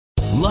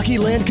Lucky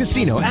Land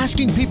Casino,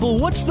 asking people,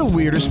 what's the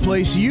weirdest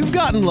place you've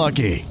gotten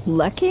lucky?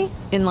 Lucky?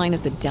 In line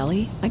at the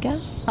deli, I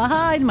guess?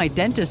 Aha, in my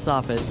dentist's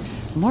office.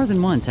 More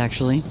than once,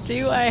 actually.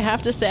 Do I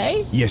have to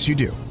say? Yes, you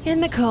do. In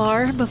the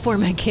car before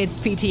my kids'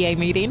 PTA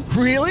meeting.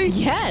 Really?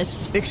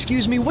 Yes.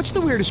 Excuse me, what's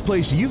the weirdest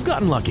place you've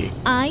gotten lucky?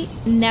 I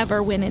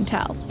never win and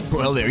tell.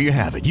 Well, there you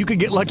have it. You can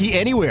get lucky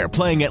anywhere,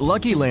 playing at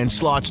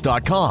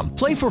LuckyLandSlots.com.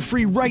 Play for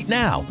free right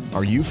now.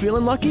 Are you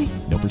feeling lucky?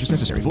 No purchase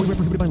necessary. Void where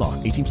prohibited by law.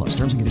 18 plus.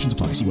 Terms and conditions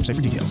apply. See website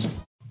for details.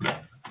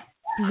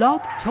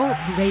 Blog Talk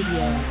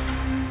Radio.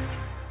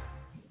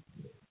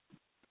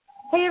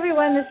 Hey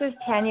everyone, this is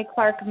Tanya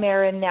Clark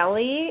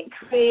Marinelli,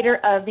 creator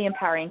of the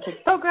Empowering Kids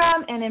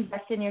program and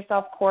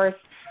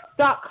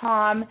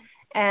investinyourselfcourse.com.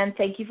 And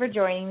thank you for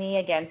joining me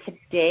again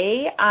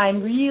today.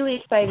 I'm really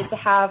excited to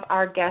have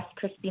our guest,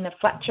 Christina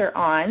Fletcher,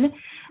 on.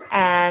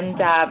 And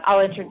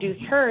I'll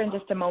introduce her in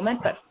just a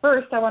moment. But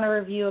first, I want to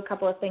review a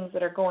couple of things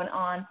that are going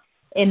on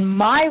in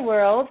my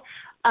world.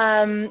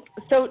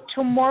 So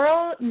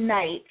tomorrow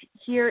night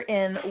here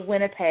in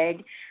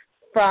Winnipeg,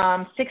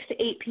 from 6 to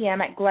 8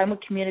 p.m. at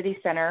Glenwood Community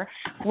Center,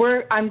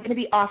 I'm going to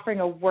be offering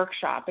a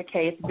workshop,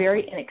 okay? It's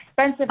very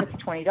inexpensive. It's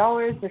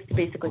 $20 just to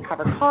basically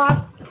cover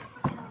costs.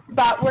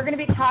 But we're going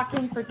to be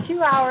talking for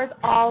 2 hours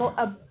all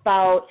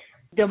about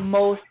the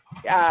most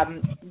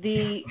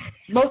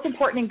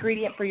important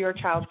ingredient for your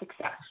child's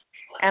success.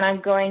 And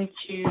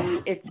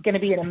it's going to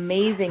be an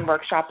amazing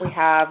workshop. We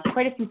have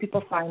quite a few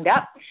people signed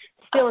up.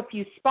 Still a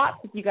few spots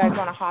if you guys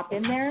want to hop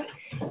in there.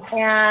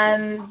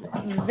 And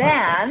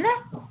then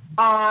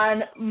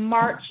on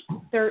March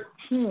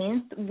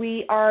 13th,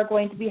 we are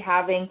going to be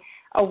having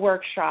a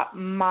workshop,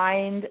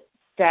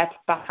 Mindset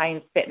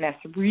Behind Fitness.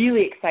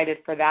 Really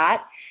excited for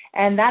that.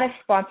 And that is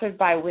sponsored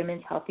by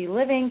Women's Healthy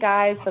Living,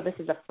 guys. So this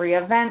is a free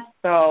event.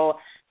 So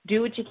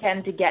do what you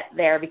can to get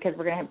there because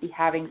we're going to be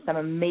having some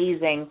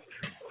amazing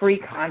free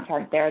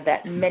content there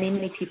that many,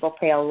 many people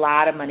pay a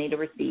lot of money to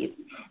receive,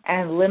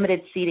 and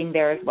limited seating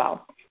there as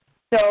well.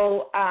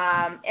 So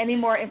any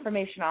more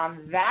information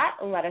on that,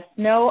 let us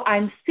know.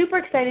 I'm super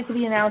excited to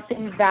be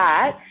announcing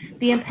that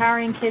the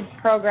Empowering Kids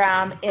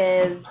program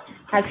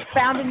has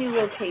found a new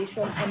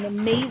location, an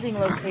amazing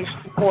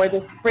location for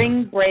the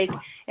Spring Break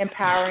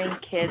Empowering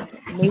Kids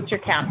Nature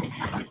Camp.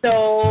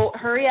 So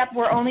hurry up.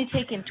 We're only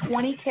taking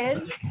 20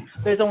 kids.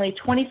 There's only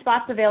 20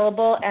 spots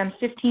available and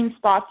 15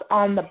 spots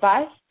on the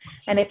bus.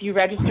 And if you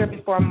register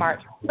before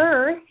March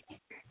 1st,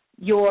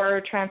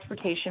 your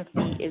transportation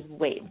fee is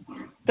waived.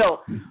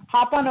 So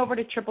hop on over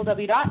to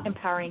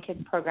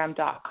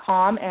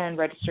www.empoweringkidsprogram.com and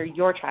register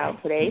your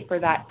child today for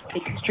that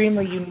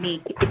extremely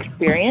unique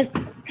experience.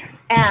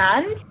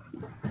 And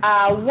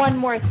one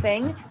more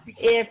thing,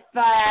 if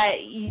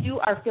you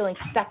are feeling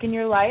stuck in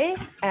your life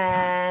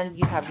and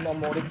you have no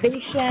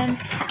motivation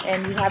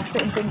and you have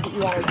certain things that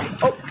you want to do,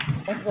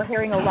 we're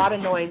hearing a lot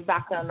of noise,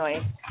 background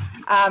noise.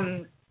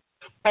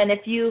 And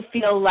if you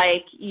feel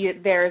like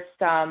there's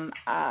some,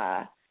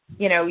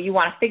 you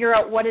want to figure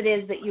out what it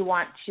is that you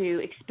want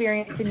to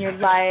experience in your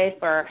life,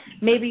 or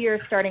maybe you're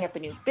starting up a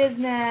new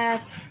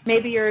business,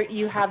 maybe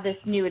you have this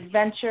new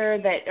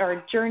adventure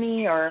or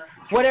journey or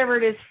whatever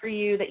it is for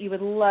you that you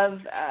would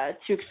love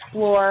to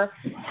explore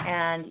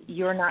and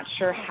you're not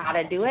sure how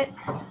to do it,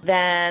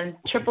 then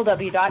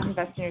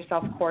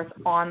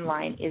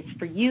www.investinyourselfcourse.online is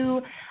for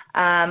you.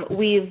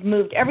 We've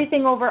moved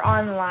everything over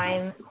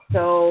online,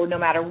 so no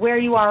matter where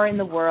you are in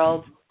the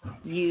world,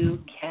 you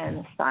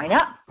can sign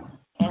up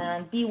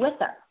and be with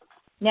us.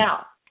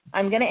 Now,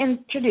 I'm going to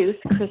introduce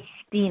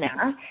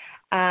Christina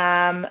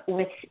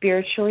with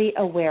Spiritually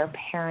Aware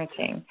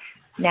Parenting.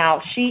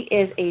 Now, she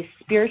is a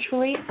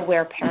spiritually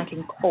aware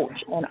parenting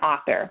coach and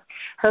author.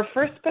 Her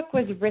first book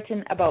was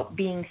written about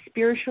being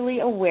spiritually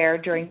aware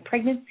during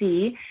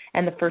pregnancy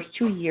and the first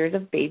 2 years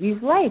of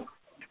baby's life.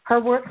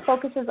 Her work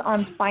focuses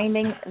on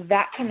finding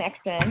that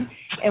connection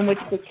in which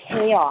the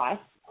chaos,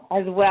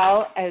 as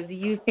well as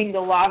using the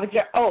law of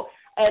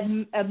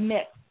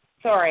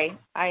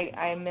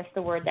I missed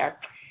the word there.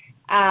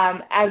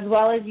 As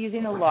well as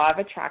using the law of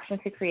attraction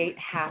to create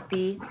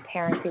happy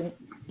parenting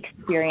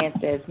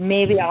experiences.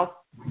 Maybe I'll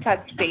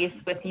touch base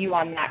with you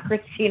on that,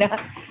 Christina.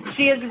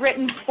 She has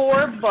written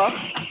 4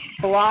 books,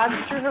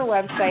 blogs through her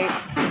website,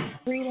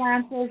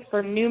 freelances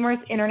for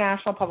numerous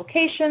international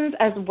publications,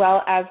 as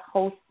well as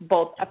hosts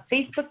both a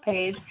Facebook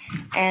page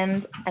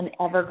and an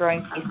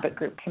ever-growing Facebook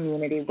group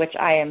community, which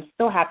I am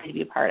so happy to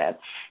be a part of.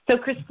 So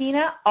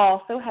Christina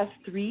also has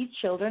 3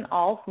 children,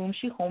 all whom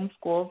she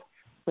homeschools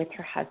with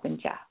her husband,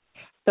 Jeff.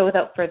 So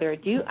without further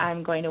ado,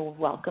 I'm going to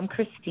welcome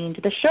Christine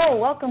to the show.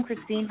 Welcome,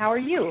 Christine. How are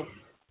you?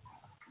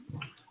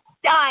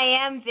 I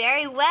am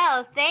very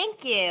well,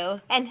 thank you.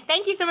 And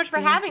thank you so much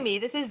for having me.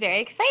 This is very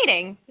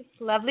exciting.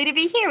 It's lovely to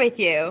be here with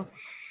you.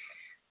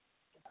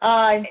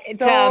 I'm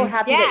so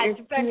happy that you're it's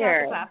a fantastic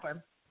here.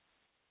 platform.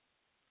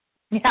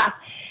 Yeah.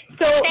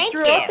 So Thank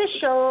throughout you.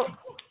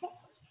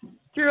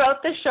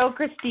 the show,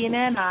 Christina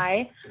and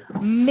I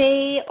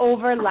may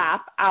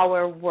overlap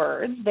our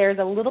words. There's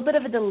a little bit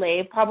of a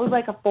delay, probably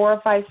like a 4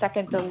 or 5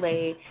 second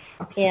delay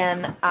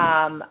in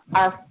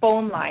our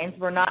phone lines.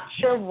 We're not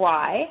sure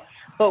why,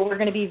 but we're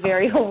going to be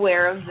very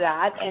aware of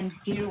that and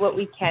do what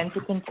we can to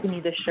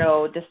continue the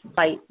show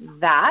despite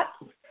that.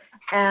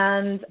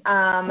 And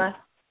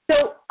so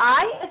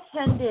I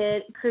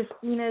attended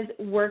Christina's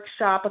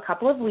workshop a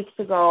couple of weeks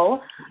ago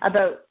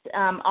about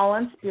all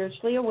on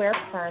spiritually aware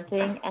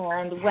parenting,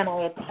 and when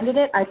I attended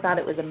it, I thought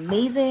it was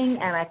amazing,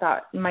 and I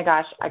thought, oh my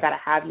gosh, I got to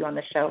have you on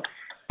the show.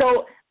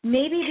 So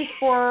maybe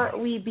before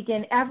we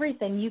begin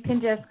everything, you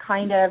can just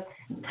kind of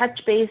touch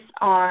base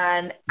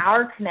on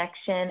our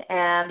connection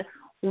and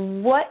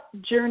what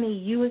journey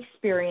you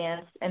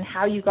experienced and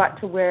how you got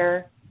to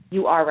where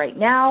you are right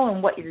now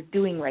and what you're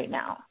doing right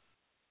now.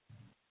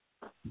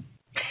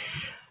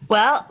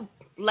 Well,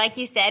 like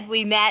you said,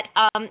 we met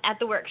at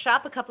the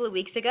workshop a couple of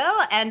weeks ago,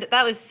 and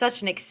that was such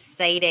an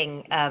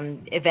exciting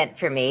event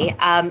for me.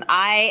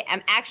 I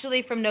am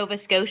actually from Nova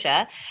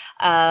Scotia.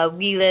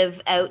 We live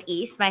out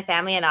east, my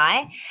family and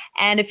I,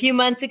 and a few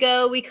months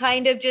ago we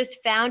kind of just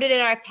found it in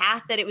our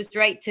path that it was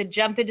right to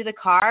jump into the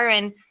car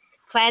and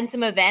plan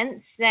some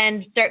events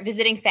and start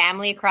visiting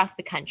family across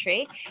the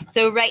country.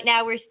 So right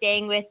now we're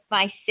staying with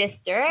my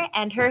sister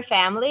and her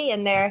family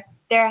in their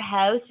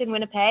house in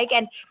Winnipeg,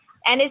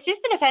 and it's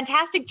just been a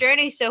fantastic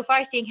journey so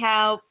far, seeing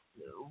how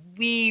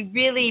we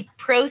really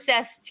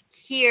processed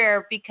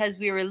here because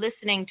we were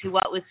listening to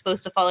what was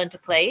supposed to fall into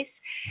place.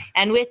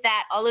 And with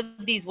that, all of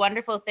these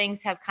wonderful things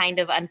have kind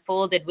of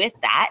unfolded with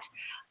that,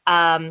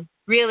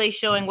 really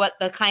showing what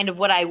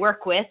I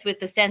work with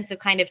the sense of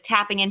kind of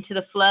tapping into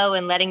the flow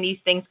and letting these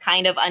things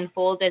kind of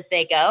unfold as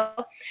they go.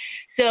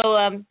 So,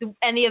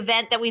 and the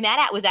event that we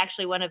met at was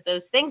actually one of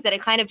those things that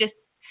it kind of just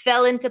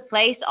fell into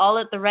place all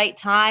at the right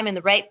time in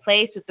the right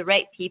place with the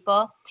right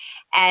people.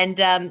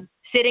 And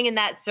sitting in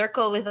that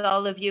circle with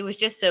all of you was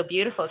just so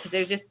beautiful because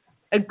there's just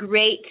a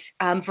great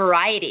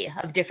variety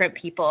of different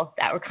people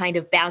that were kind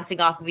of bouncing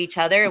off of each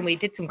other. And we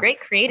did some great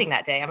creating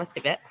that day, I must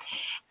admit.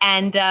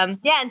 And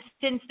and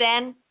since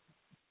then,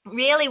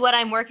 really what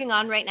I'm working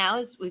on right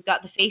now is we've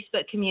got the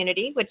Facebook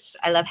community, which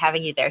I love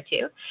having you there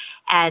too.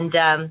 And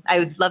I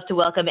would love to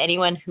welcome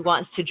anyone who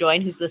wants to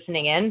join who's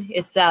listening in.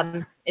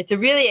 It's a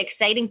really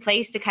exciting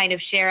place to kind of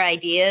share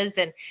ideas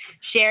and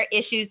share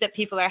issues that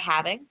people are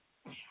having.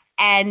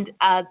 And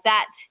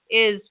that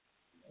is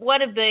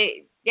one of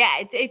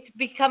it's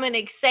become an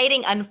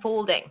exciting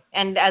unfolding.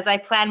 And as I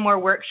plan more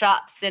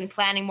workshops and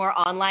planning more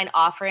online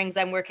offerings,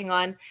 I'm working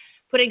on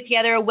putting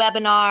together a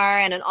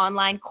webinar and an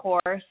online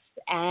course.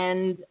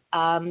 And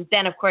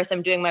then, of course,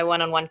 I'm doing my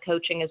one-on-one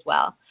coaching as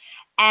well.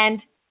 And,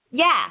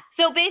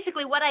 so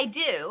basically what I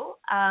do,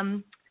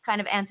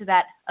 kind of answer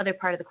that other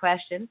part of the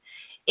question,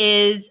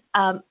 is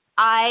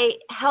I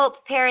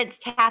help parents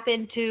tap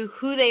into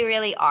who they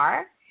really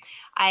are.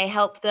 I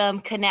help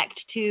them connect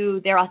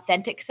to their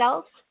authentic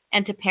selves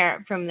and to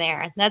parent from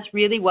there. And that's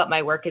really what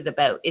my work is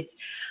about.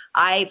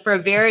 For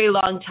a very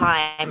long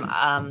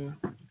time,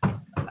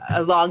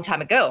 a long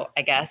time ago,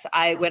 I guess,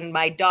 when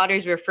my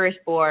daughters were first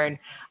born,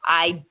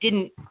 I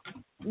didn't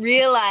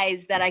realize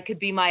that I could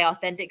be my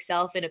authentic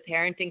self in a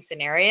parenting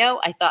scenario.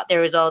 I thought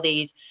there was all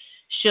these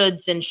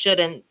shoulds and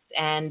shouldn'ts,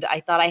 and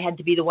I thought I had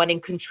to be the one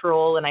in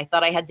control, and I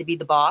thought I had to be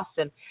the boss,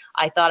 and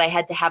I thought I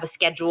had to have a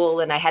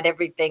schedule, and I had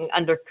everything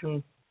under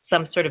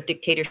some sort of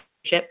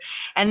dictatorship.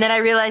 And then I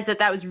realized that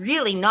was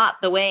really not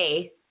the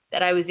way,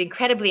 that I was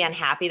incredibly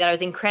unhappy, that I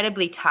was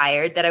incredibly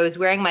tired, that I was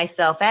wearing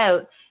myself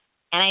out,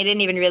 and I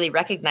didn't even really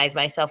recognize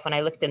myself when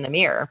I looked in the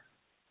mirror.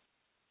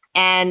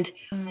 And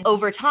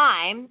over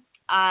time,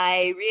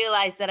 I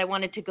realized that I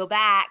wanted to go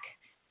back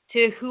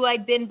to who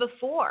I'd been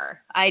before.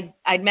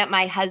 I'd met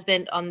my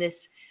husband on this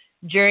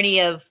journey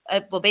of,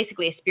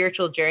 basically a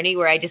spiritual journey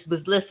where I just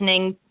was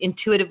listening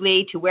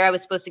intuitively to where I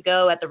was supposed to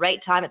go at the right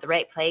time, at the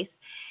right place.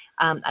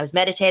 I was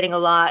meditating a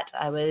lot.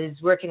 I was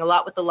working a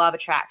lot with the law of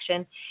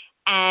attraction.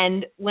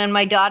 And when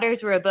my daughters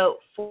were about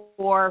 4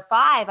 or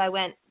 5, I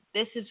went,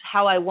 this is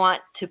how I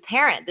want to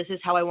parent. This is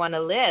how I want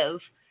to live.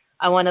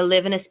 I want to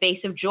live in a space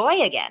of joy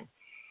again.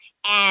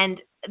 And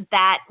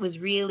that was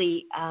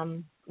really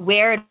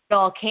where it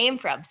all came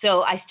from.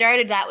 So I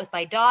started that with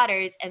my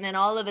daughters, and then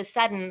all of a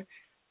sudden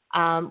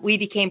we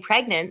became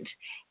pregnant.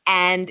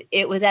 And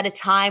it was at a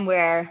time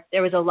where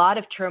there was a lot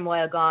of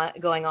turmoil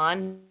going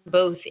on,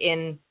 both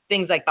in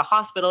things like the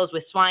hospitals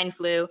with swine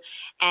flu,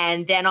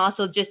 and then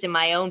also just in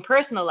my own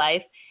personal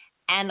life.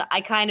 And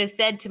I kind of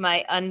said to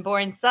my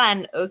unborn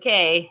son,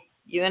 okay,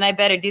 you and I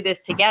better do this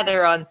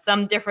together on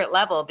some different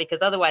level, because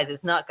otherwise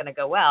it's not going to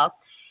go well.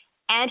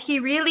 And he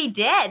really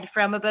did.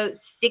 From about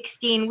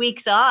 16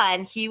 weeks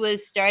on,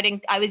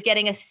 I was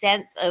getting a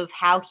sense of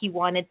how he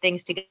wanted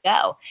things to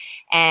go.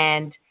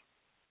 And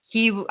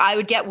I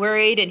would get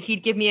worried, and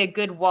he'd give me a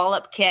good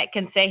wallop kick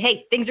and say,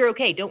 hey, things are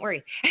okay, don't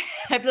worry.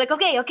 I'd be like,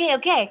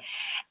 okay.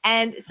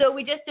 And so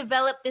we just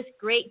developed this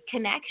great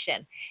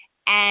connection.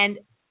 And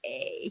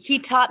he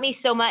taught me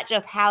so much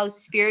of how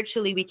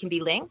spiritually we can be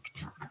linked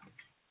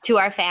to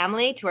our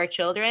family, to our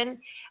children.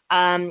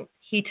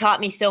 He taught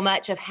me so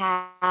much of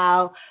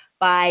how,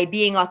 by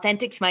being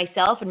authentic to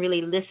myself and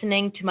really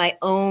listening to my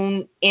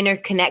own inner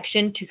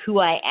connection to who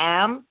I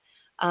am,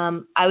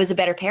 I was a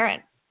better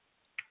parent.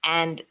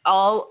 And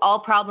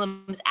all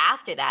problems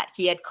after that.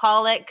 He had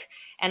colic,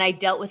 and I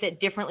dealt with it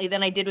differently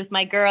than I did with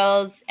my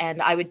girls,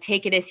 and I would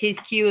take it as his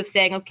cue of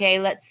saying, okay,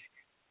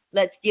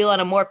 let's deal on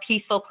a more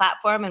peaceful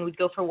platform, and we'd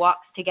go for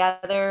walks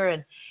together,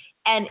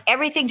 and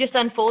everything just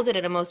unfolded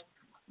in a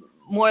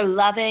more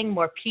loving,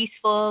 more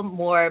peaceful,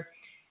 more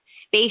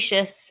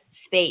spacious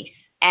space.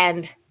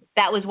 And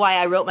that was why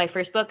I wrote my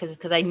first book,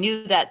 because I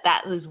knew that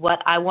was what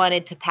I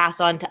wanted to pass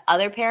on to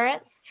other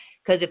parents,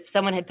 because if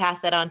someone had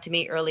passed that on to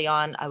me early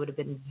on, I would have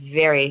been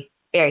very,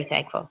 very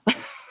thankful.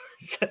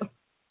 So.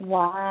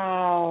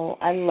 Wow.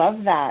 I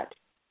love that.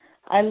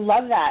 I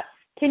love that.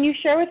 Can you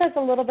share with us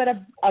a little bit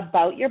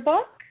about your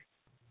book?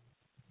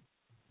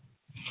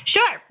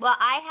 Sure. Well,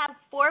 I have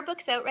 4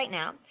 books out right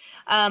now.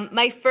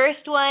 My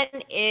first one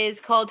is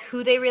called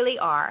Who They Really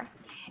Are,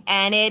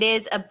 and it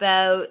is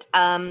about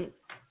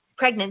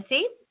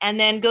pregnancy and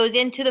then goes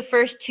into the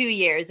first 2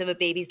 years of a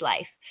baby's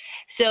life.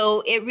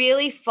 So it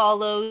really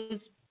follows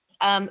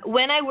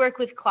when I work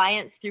with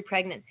clients through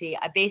pregnancy,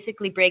 I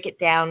basically break it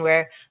down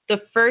where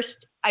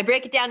I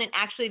break it down in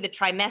actually the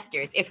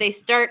trimesters. If they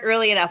start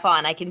early enough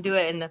on, I can do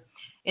it in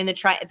the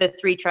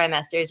 3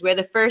 trimesters, where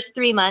the first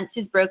 3 months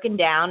is broken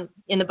down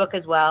in the book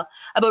as well,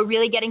 about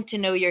really getting to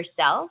know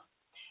yourself,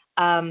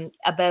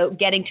 about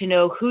getting to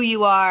know who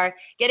you are,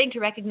 getting to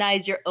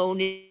recognize your own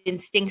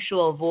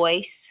instinctual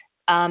voice,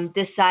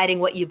 deciding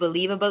what you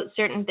believe about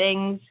certain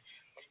things,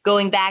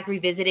 going back,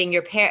 revisiting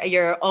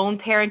your own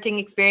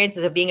parenting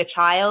experiences of being a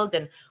child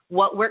and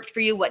what worked for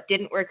you, what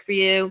didn't work for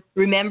you,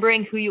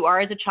 remembering who you are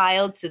as a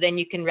child so then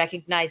you can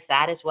recognize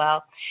that as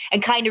well,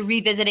 and kind of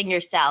revisiting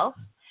yourself.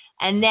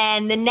 And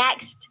then the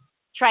next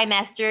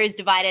trimester is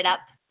divided up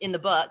in the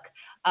book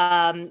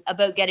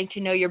about getting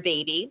to know your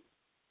baby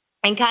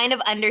and kind of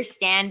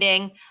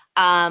understanding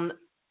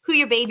who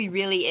your baby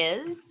really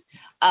is,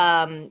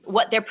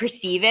 what they're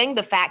perceiving,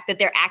 the fact that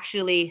they're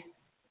actually,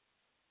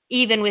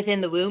 even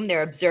within the womb,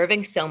 they're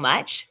observing so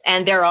much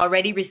and they're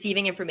already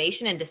receiving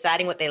information and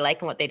deciding what they like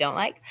and what they don't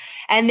like.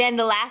 And then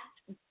the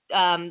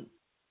last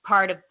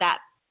part of that,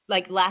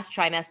 like last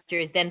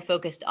trimester, is then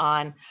focused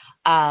on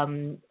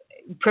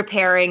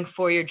preparing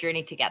for your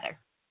journey together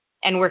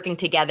and working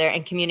together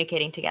and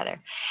communicating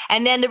together.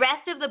 And then the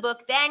rest of the book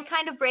then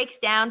kind of breaks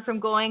down from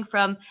going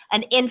from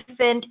an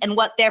infant and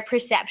what their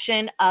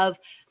perception of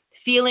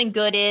feeling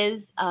good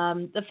is,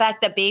 the fact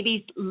that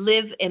babies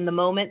live in the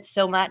moment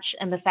so much,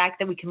 and the fact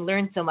that we can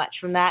learn so much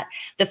from that,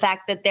 the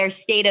fact that their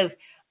state of,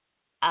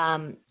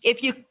 if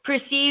you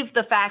perceive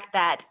the fact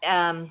that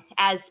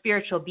as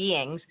spiritual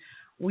beings,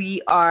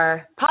 we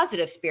are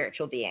positive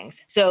spiritual beings.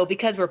 So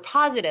because we're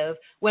positive,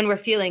 when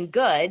we're feeling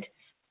good,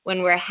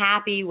 when we're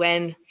happy,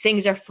 when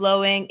things are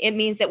flowing, it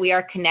means that we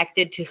are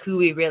connected to who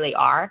we really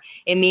are.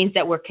 It means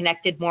that we're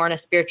connected more on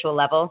a spiritual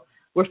level.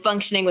 We're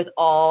functioning with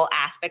all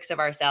aspects of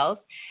ourselves.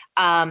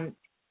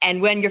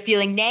 And when you're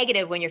feeling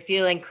negative, when you're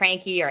feeling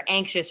cranky or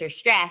anxious or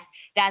stressed,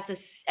 that's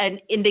an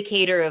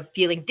indicator of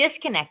feeling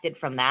disconnected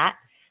from that.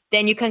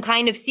 Then you can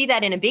kind of see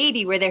that in a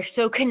baby where they're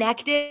so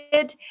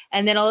connected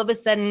and then all of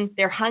a sudden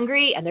they're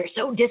hungry and they're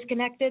so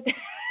disconnected.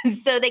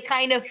 So they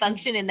kind of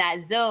function in that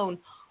zone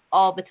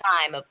all the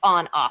time of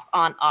on, off,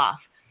 on, off.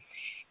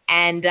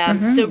 And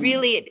so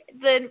really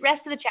the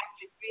rest of the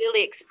chapters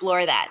really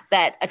explore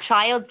that a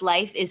child's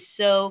life is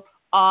so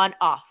on,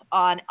 off,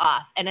 on,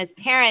 off. And as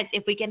parents,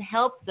 if we can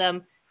help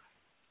them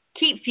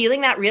keep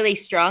feeling that really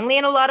strongly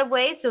in a lot of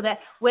ways so that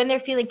when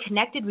they're feeling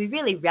connected, we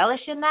really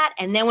relish in that.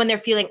 And then when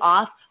they're feeling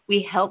off,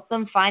 we help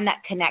them find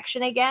that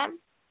connection again.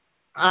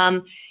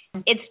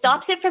 It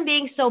stops it from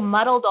being so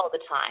muddled all the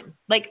time.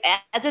 Like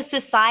as a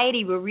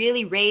society, we're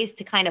really raised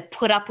to kind of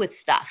put up with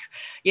stuff,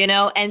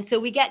 and so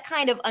we get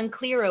kind of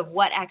unclear of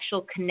what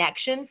actual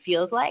connection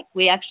feels like.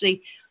 We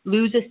actually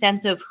lose a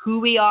sense of who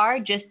we are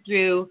just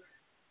through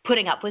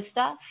putting up with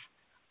stuff.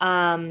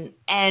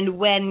 And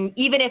when,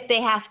 even if they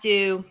have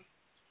to,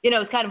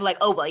 it's kind of like,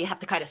 oh, well, you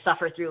have to kind of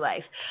suffer through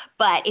life.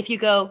 But if you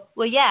go,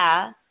 well,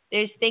 yeah,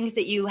 there's things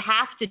that you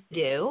have to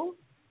do,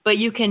 but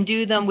you can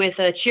do them with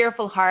a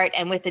cheerful heart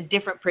and with a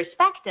different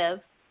perspective,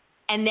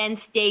 and then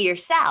stay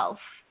yourself.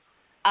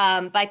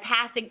 By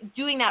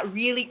doing that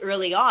really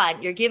early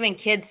on, you're giving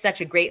kids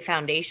such a great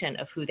foundation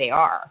of who they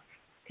are.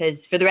 Because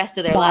for the rest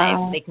of their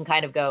lives, they can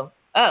kind of go,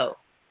 oh,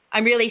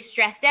 I'm really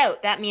stressed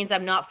out. That means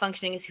I'm not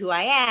functioning as who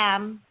I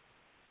am.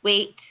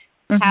 Wait,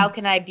 how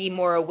can I be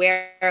more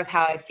aware of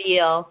how I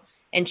feel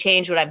and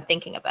change what I'm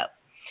thinking about?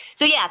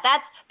 So yeah,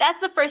 that's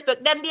the first book.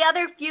 Then the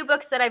other few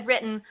books that I've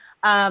written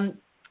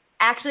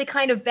actually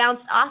kind of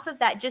bounced off of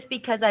that, just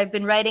because I've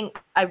been writing.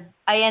 I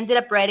ended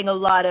up writing a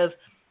lot of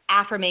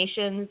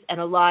affirmations and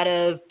a lot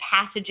of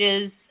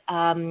passages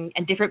and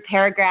different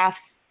paragraphs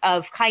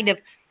of kind of,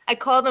 I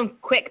call them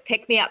quick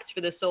pick-me-ups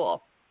for the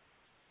soul.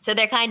 So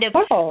they're kind of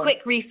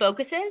quick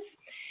refocuses.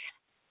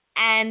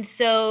 And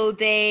so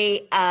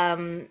they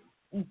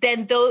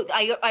then those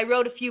I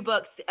wrote a few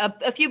books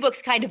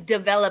kind of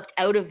developed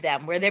out of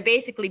them, where they're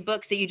basically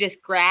books that you just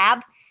grab,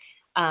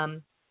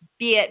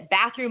 be it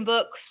bathroom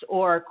books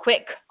or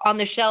quick on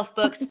the shelf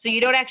books, so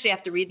you don't actually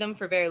have to read them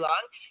for very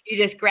long.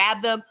 You just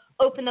grab them,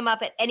 open them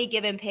up at any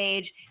given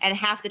page, and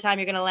half the time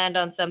you're going to land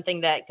on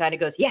something that kind of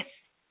goes, yes,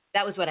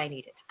 that was what I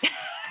needed.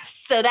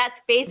 So that's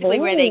basically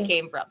where they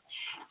came from.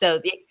 So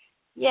So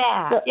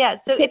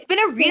it's been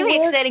a really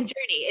exciting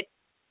journey.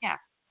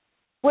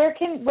 Where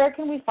can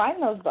we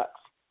find those books?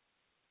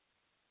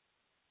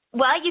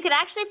 Well, you can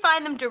actually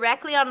find them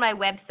directly on my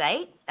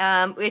website,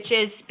 which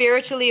is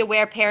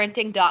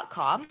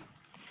spirituallyawareparenting.com.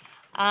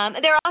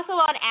 They're also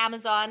on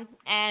Amazon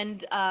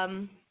and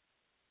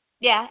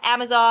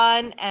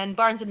Amazon and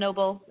Barnes &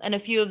 Noble and a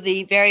few of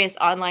the various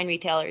online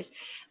retailers.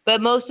 But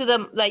most of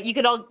them, like you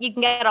can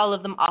get all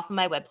of them off of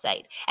my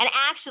website. And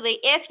actually,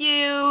 if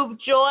you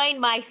join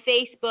my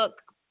Facebook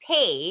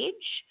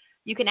page,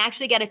 you can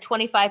actually get a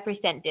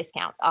 25%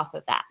 discount off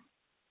of that.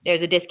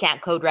 There's a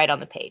discount code right on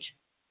the page.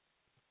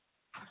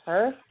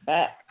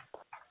 Perfect.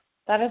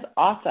 That is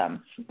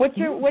awesome. What's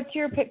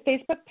your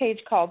Facebook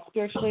page called?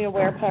 Spiritually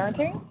Aware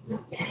Parenting?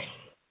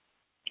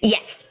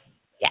 Yes.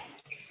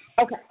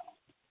 Okay.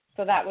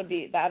 So that would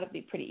be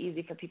pretty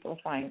easy for people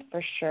to find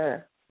for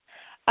sure.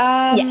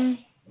 Yes.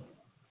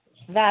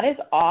 That is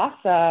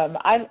awesome.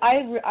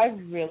 I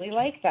really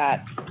like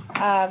that.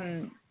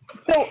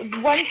 So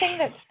one thing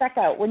that stuck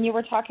out when you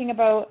were talking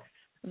about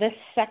the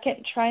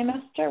second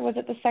trimester, was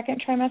it the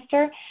second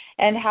trimester,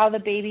 and how the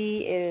baby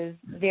is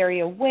very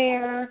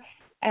aware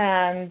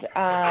and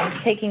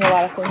taking a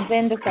lot of things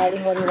in,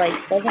 deciding what he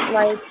likes, doesn't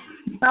like.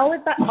 How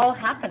is that all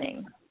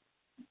happening?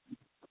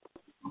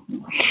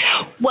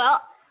 Well,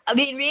 I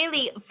mean,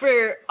 really,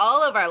 for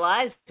all of our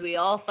lives, we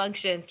all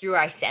function through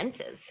our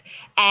senses.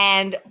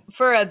 And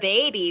for a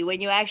baby,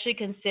 when you actually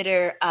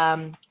consider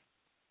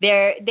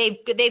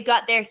they've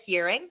got their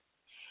hearing,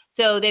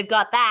 so they've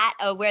got that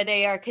where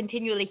they are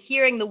continually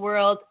hearing the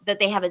world that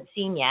they haven't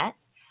seen yet.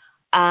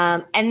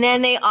 And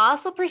then they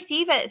also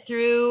perceive it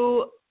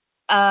through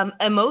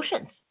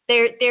emotions.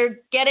 They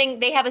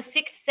have a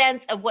sixth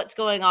sense of what's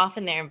going on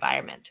in their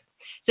environment.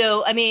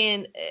 So, I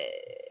mean,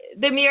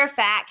 the mere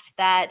fact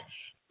that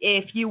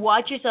if you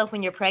watch yourself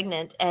when you're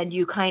pregnant and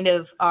you kind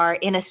of are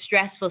in a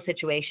stressful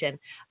situation,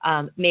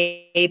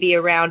 maybe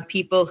around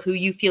people who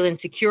you feel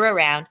insecure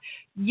around,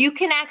 you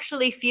can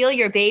actually feel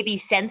your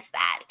baby sense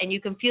that, and you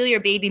can feel your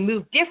baby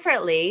move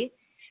differently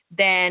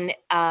than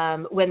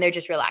when they're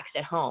just relaxed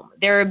at home.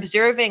 They're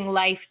observing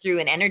life through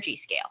an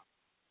energy scale.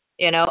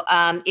 You know,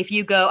 if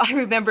you go, I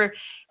remember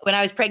when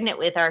I was pregnant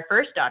with our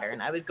first daughter,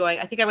 and I went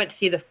to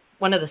see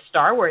one of the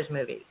Star Wars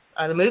movies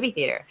at the movie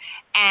theater,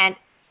 and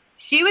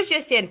she was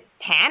just in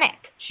panic.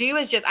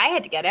 I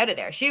had to get out of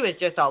there. She was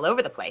just all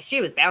over the place.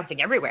 She was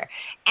bouncing everywhere.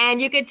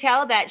 And you could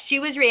tell that she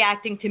was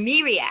reacting to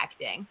me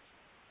reacting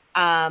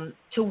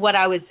to what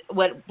I was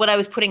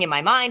putting in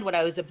my mind, what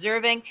I was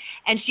observing,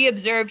 and she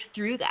observed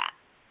through that.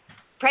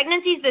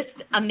 Pregnancy is this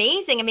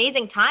amazing,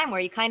 amazing time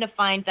where you kind of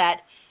find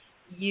that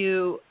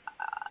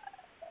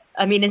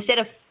instead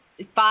of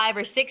 5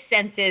 or 6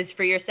 senses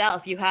for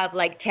yourself, you have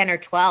like 10 or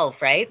 12,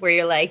 right? Where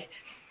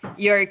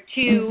you're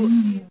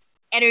two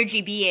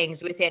energy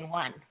beings within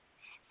one.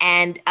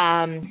 And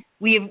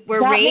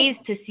we're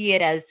raised to see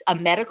it as a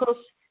medical.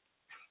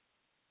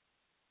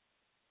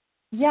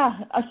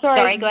 Yeah,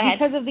 sorry. Go ahead.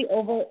 Because of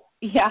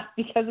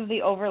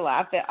the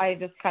overlap, I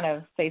just kind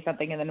of say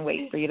something and then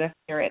wait for you to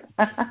hear it.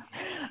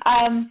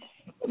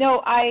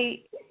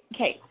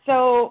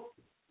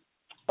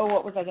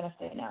 What was I going to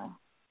say now?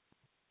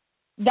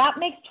 That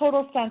makes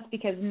total sense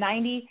because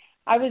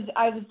I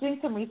was doing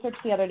some research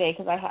the other day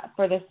because I had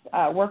for this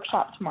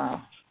workshop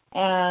tomorrow,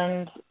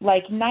 and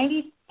like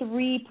 93%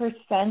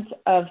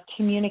 of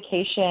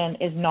communication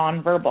is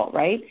nonverbal,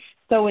 right?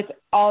 So it's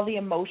all the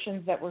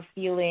emotions that we're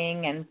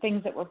feeling and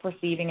things that we're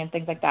perceiving and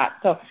things like that.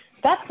 So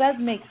that does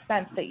make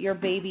sense that your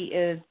baby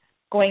is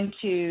going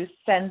to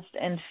sense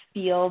and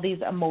feel these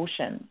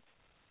emotions.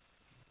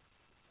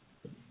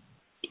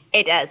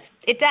 It does.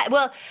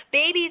 Well,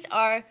 babies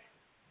are,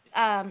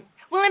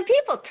 and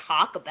people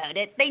talk about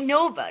it. They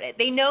know about it.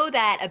 They know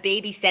that a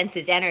baby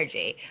senses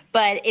energy.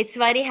 But it's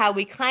funny how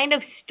we kind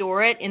of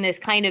store it in this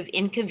kind of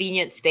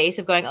inconvenient space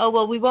of going, oh,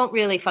 well, we won't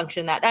really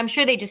function that. I'm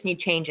sure they just need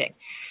changing,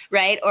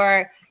 right?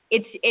 Or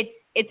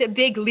it's a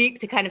big leap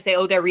to kind of say,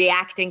 oh, they're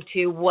reacting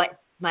to what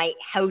my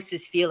house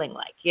is feeling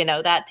like. You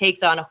know, that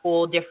takes on a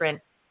whole different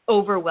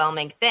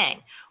overwhelming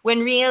thing. When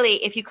really,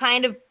 if you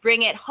kind of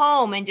bring it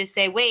home and just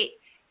say, wait,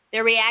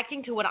 they're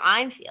reacting to what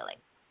I'm feeling.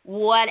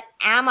 What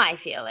am I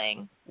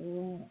feeling?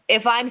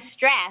 If I'm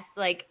stressed,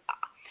 like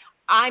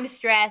I'm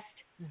stressed,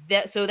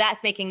 so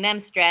that's making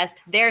them stressed.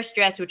 They're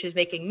stressed, which is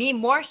making me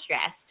more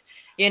stressed.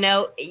 You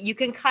know, you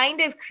can kind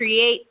of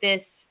create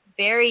this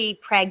very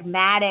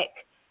pragmatic,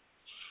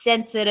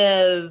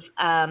 sensitive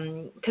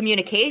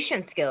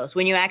communication skills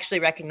when you actually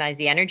recognize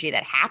the energy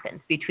that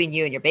happens between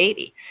you and your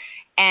baby.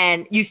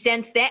 And you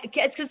sense that,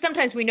 because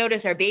sometimes we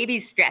notice our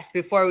baby's stressed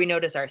before we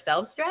notice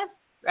ourselves stressed,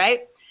 right?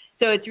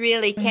 So it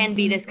really can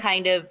be this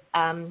kind of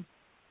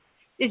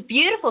this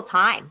beautiful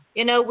time,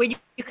 you know, where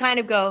you kind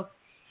of go,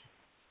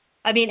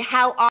 I mean,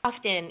 how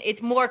often,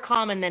 it's more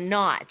common than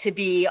not to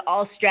be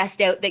all stressed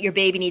out that your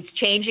baby needs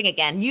changing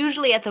again.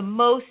 Usually at the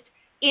most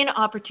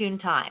inopportune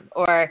time.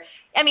 Or,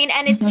 I mean,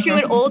 and it's true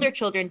in older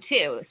children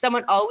too.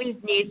 Someone always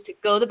needs to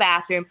go to the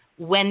bathroom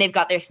when they've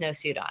got their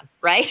snowsuit on,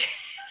 right?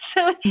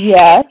 So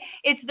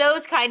it's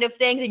those kind of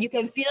things, and you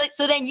can feel it.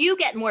 So then you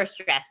get more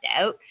stressed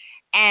out,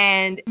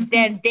 and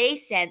then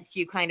they sense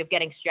you kind of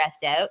getting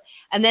stressed out,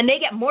 and then they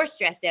get more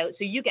stressed out,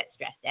 so you get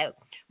stressed out.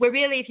 Where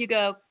really if you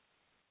go,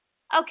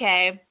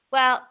 okay,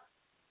 well,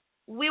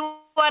 we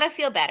want to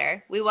feel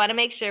better. We want to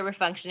make sure we're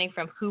functioning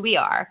from who we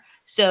are.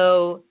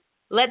 So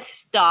let's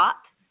stop,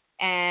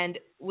 and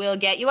we'll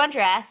get you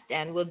undressed,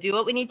 and we'll do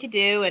what we need to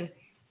do, and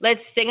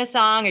let's sing a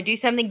song or do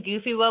something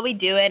goofy while we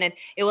do it, and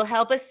it will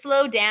help us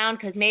slow down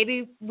because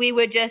maybe we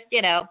would just,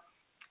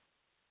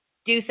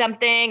 do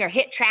something or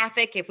hit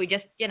traffic if we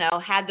just,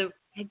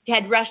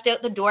 had rushed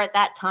out the door at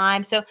that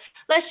time. So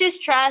let's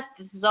just trust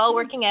this is all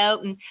working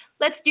out, and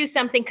let's do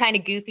something kind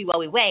of goofy while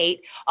we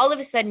wait. All of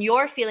a sudden,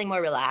 you're feeling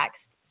more relaxed.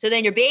 So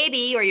then your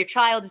baby or your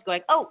child is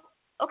going, oh,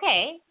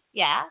 okay,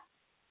 yeah,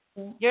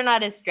 you're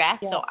not as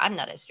stressed, so I'm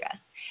not as stressed.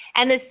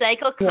 And the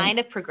cycle kind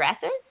of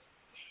progresses.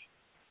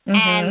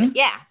 And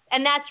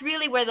and that's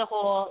really where the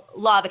whole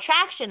law of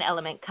attraction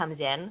element comes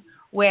in,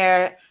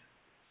 where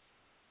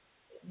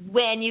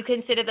when you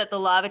consider that the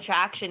law of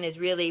attraction is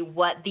really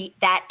what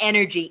that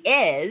energy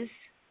is,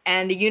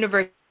 and the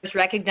universe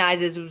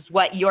recognizes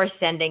what you're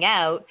sending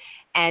out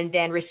and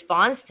then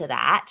responds to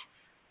that,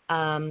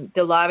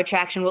 the law of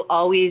attraction will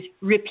always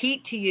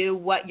repeat to you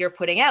what you're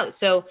putting out.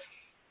 So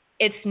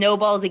it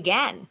snowballs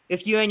again.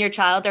 If you and your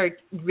child are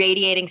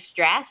radiating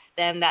stress,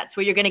 then that's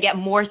where you're going to get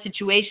more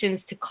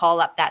situations to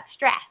call up that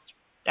stress,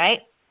 right?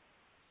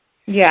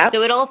 Yeah.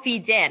 So it all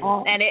feeds in.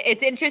 And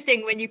it's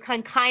interesting when you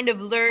can kind of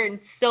learn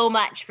so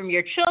much from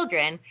your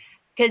children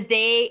because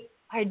they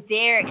are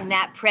there in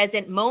that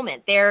present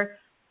moment. They're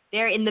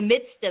in the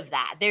midst of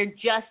that.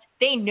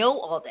 They know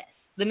all this.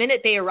 The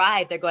minute they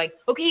arrive, they're going,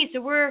 okay,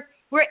 so we're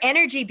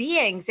energy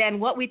beings, and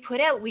what we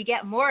put out, we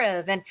get more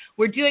of, and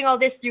we're doing all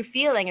this through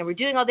feeling, and we're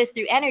doing all this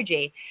through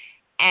energy.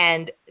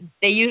 And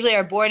they usually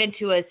are born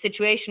into a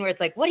situation where it's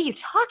like, what are you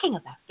talking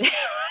about?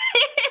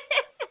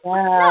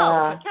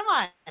 No, come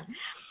on.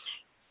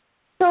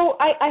 So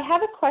I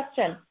have a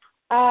question.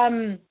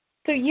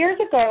 So years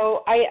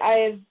ago,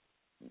 I've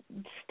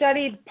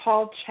studied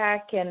Paul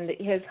Chek and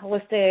his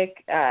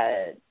holistic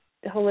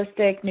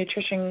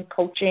nutrition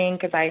coaching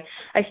because I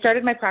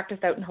started my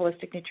practice out in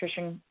holistic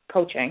nutrition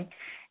coaching,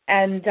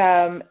 and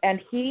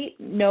he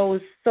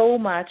knows so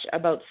much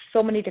about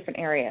so many different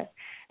areas.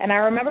 And I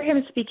remember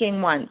him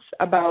speaking once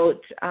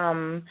about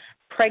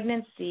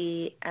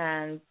pregnancy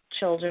and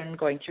children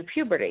going through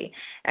puberty,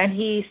 and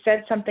he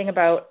said something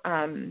about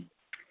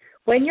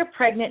when you're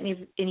pregnant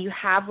and you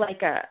have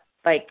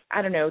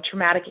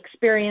traumatic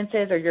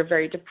experiences, or you're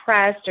very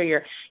depressed, or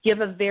you have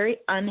a very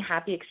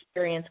unhappy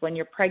experience when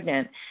you're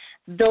pregnant.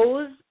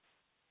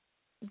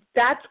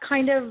 That's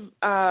kind of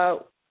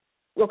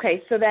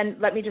okay. So then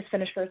let me just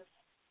finish first.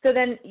 So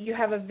then you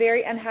have a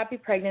very unhappy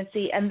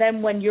pregnancy, and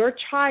then when your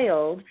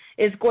child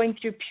is going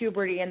through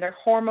puberty and their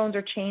hormones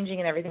are changing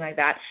and everything like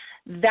that,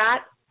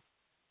 that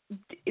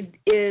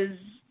is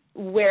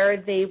where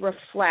they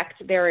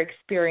reflect their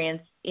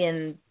experience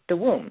in the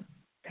womb.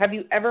 Have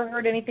you ever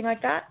heard anything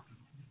like that?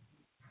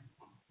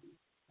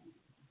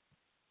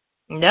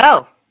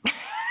 No.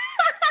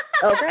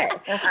 Okay.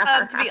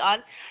 To be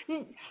honest,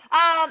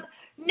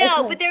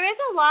 no. But there is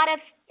a lot of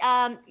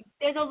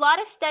there's a lot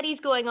of studies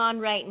going on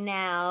right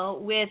now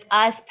with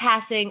us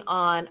passing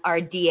on our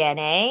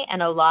DNA,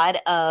 and a lot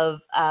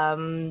of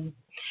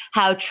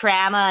how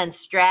trauma and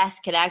stress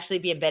can actually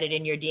be embedded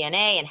in your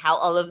DNA, and how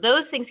all of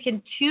those things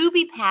can too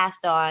be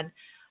passed on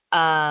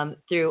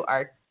through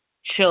our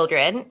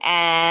children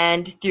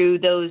and through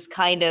those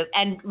kind of,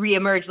 and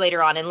reemerge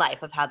later on in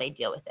life of how they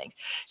deal with things.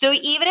 So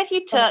even if you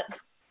took,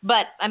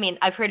 but I mean,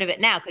 I've heard of it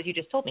now because you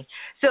just told me.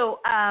 So,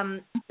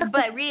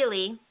 but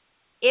really,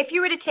 if you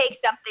were to take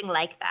something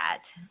like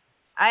that,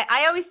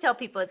 I always tell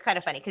people it's kind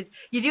of funny because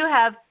you do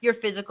have your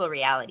physical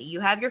reality. You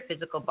have your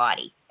physical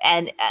body.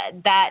 And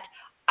that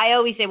I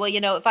always say, well,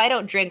 if I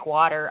don't drink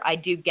water, I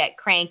do get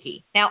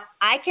cranky. Now,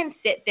 I can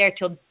sit there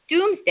till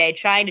doomsday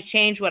trying to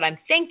change what I'm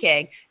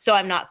thinking so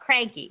I'm not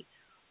cranky.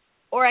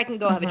 Or I can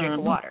go have a drink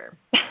of water.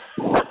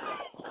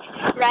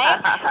 Right?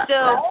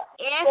 So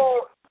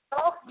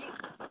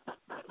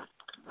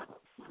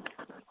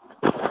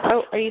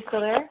Oh, are you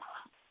still there?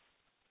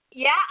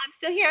 Yeah, I'm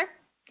still here.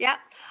 Yeah.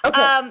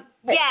 Okay.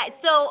 Yeah,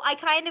 so I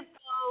kind of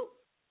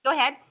go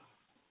ahead.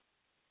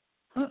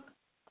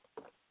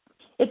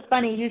 It's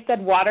funny, you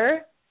said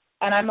water,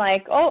 and I'm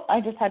like, oh,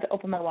 I just had to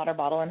open my water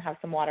bottle and have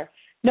some water.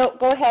 No,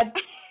 go ahead.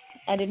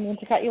 I didn't mean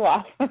to cut you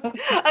off.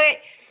 Okay.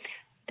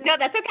 No,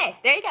 that's okay.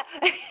 There you go.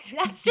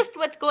 That's just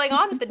what's going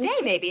on with the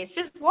day, maybe. It's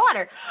just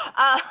water.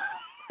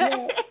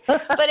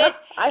 But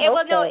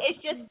it's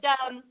just,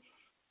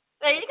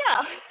 there you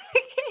go.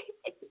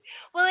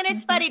 Well, and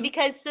it's funny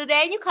because so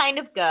then you kind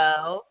of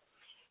go,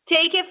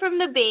 take it from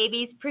the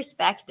baby's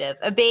perspective.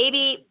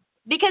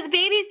 Because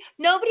babies,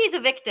 nobody's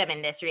a victim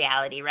in this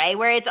reality, right?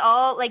 Where it's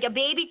all, like a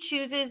baby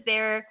chooses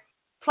their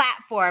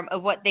platform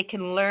of what they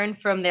can learn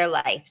from their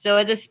life. So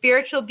as a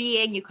spiritual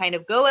being, you kind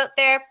of go out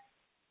there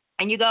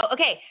and you go,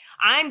 okay,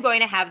 I'm going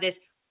to have this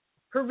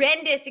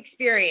horrendous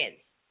experience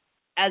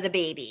as a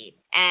baby,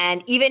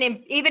 and even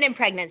in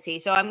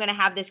pregnancy. So I'm going to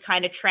have this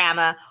kind of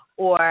trauma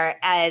or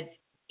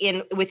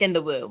within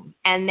the womb,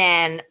 and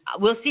then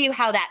we'll see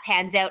how that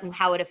pans out and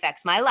how it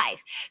affects my life.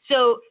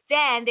 So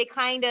then they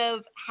kind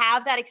of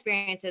have that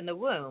experience in the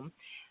womb,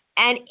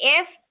 and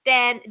if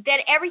then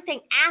everything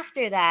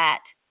after that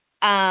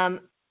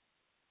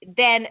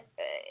then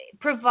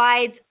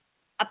provides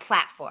a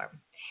platform.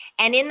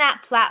 And in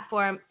that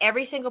platform,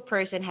 every single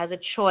person has a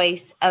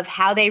choice of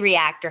how they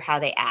react or how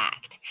they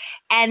act.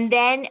 And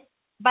then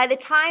by the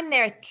time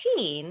they're a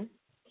teen,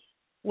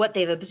 what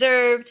they've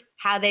observed,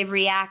 how they've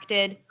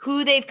reacted,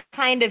 who they've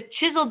kind of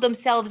chiseled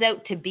themselves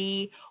out to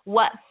be,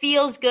 what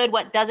feels good,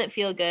 what doesn't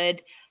feel good,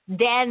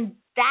 then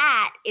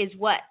that is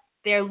what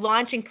their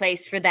launching place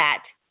for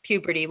that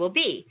puberty will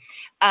be.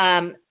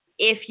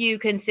 If you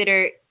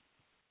consider,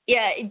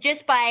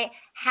 just by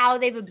how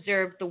they've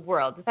observed the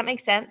world. Does that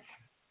make sense?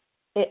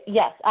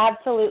 Yes,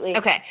 absolutely.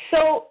 Okay.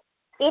 So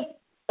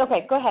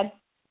go ahead.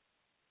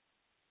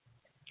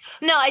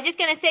 No, I was just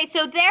going to say,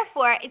 so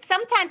therefore,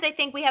 sometimes I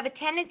think we have a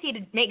tendency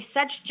to make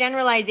such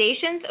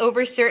generalizations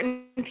over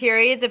certain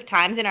periods of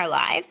times in our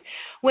lives,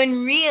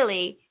 when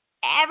really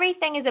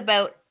everything is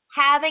about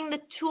having the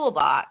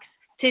toolbox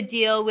to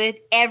deal with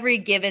every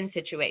given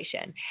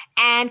situation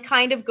and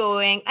kind of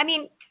going,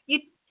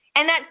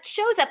 and that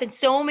shows up in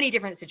so many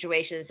different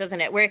situations, doesn't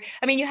it? Where,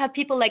 you have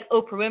people like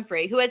Oprah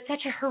Winfrey, who had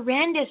such a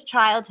horrendous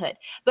childhood,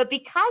 but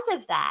because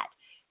of that,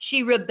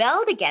 she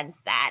rebelled against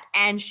that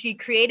and she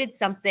created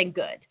something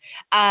good.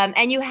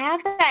 And you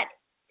have that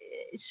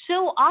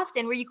so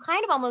often where you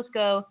kind of almost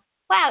go,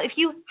 wow, if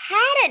you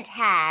hadn't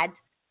had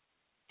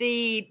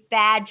the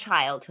bad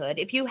childhood,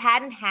 if you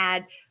hadn't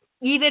had,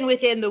 even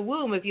within the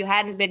womb, if you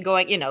hadn't been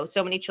going,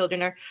 so many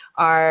children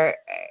are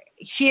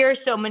hear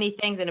so many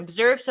things and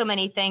observe so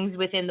many things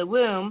within the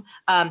womb,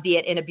 be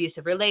it in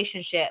abusive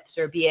relationships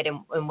or be it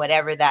in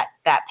whatever that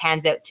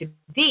pans out to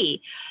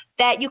be,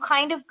 that you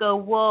kind of go,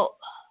 well,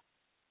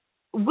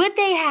 would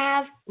they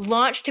have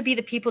launched to be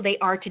the people they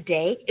are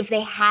today if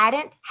they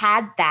hadn't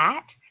had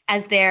that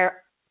as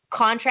their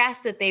contrast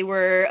that they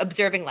were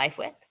observing life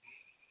with?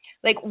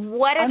 Like,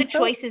 what are the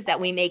choices that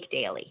we make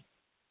daily?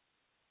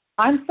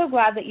 I'm so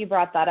glad that you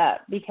brought that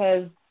up,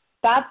 because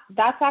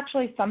that's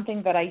actually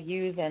something that I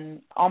use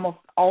in almost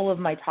all of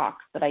my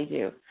talks that I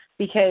do,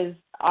 because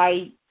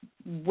I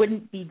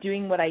wouldn't be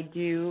doing what I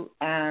do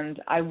and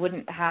I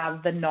wouldn't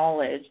have the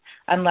knowledge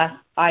unless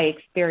I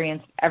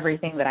experienced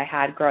everything that I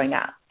had growing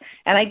up.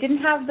 And I didn't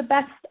have the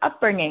best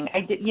upbringing.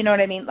 You know what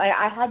I mean? Like,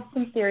 I had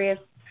some serious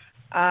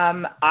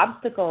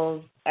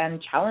obstacles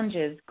and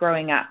challenges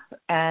growing up,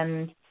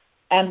 and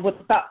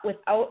without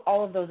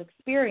all of those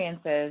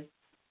experiences,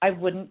 I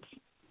wouldn't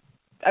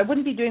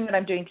be doing what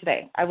I'm doing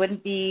today. I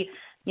wouldn't be,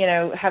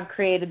 have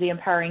created the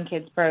Empowering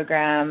Kids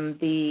program,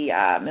 the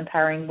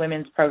Empowering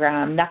Women's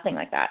program, nothing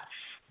like that.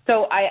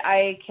 So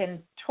I can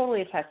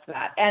totally attest to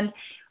that. And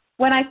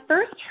when I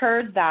first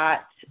heard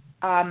that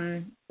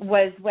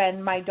was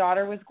when my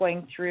daughter was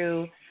going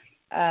through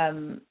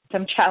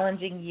some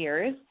challenging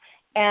years,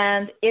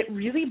 and it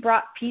really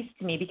brought peace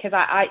to me, because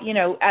I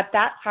at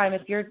that time,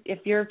 if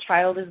your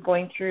child is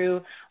going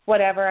through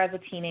whatever as a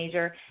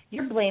teenager,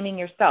 you're blaming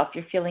yourself.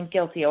 You're feeling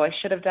guilty. Oh, I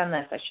should have done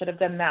this. I should have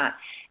done that.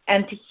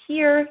 And to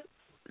hear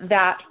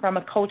that from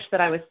a coach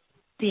that I was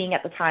seeing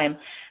at the time,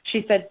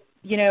 she said,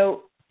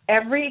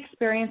 every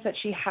experience that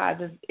she has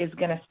is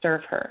going to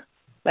serve her.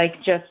 Like,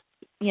 just,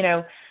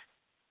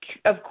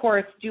 of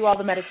course, do all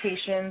the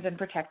meditations and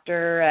protect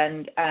her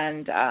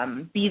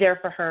and be there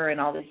for her in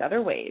all these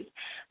other ways,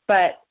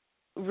 but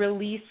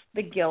release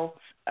the guilt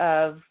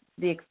of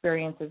the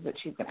experiences that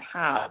she's going to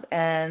have,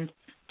 and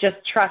just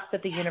trust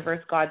that the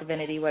universe, God,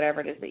 divinity,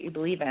 whatever it is that you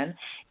believe in,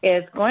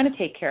 is going to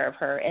take care of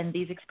her, and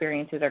these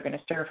experiences are going to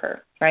serve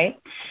her, right?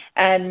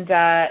 And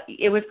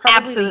it was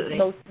probably the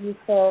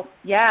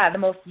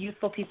most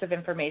useful piece of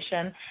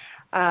information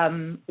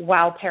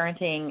while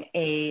parenting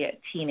a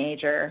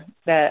teenager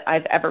that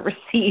I've ever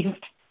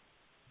received.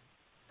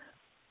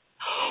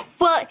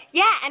 Well,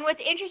 yeah, and what's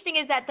interesting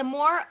is that the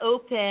more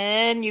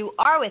open you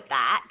are with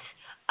that,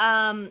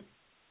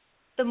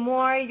 the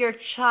more your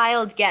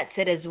child gets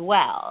it as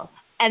well.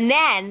 And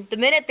then the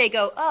minute they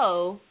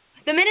go,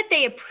 the minute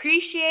they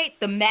appreciate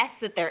the mess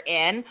that they're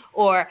in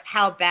or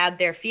how bad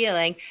they're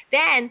feeling,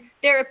 then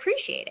they're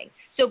appreciating.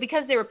 So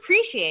because they're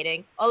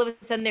appreciating, all of a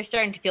sudden they're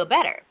starting to feel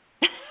better,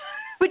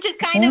 which is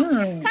kind of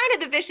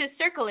the vicious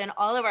circle in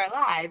all of our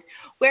lives,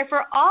 where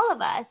for all of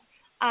us,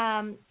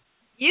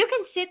 you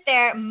can sit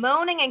there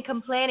moaning and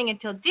complaining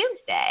until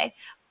doomsday,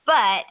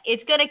 but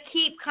it's going to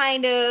keep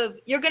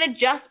you're going to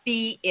just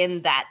be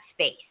in that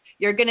space.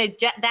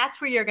 That's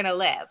where you're going to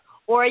live.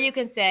 Or you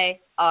can say,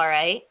 all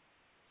right,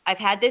 I've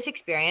had this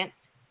experience.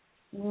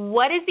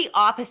 What is the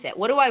opposite?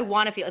 What do I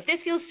want to feel? If this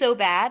feels so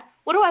bad,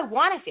 what do I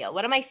want to feel?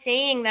 What am I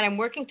saying that I'm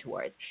working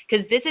towards?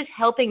 Because this is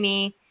helping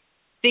me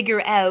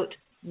figure out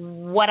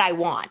what I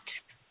want.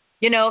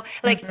 You know,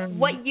 like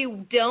what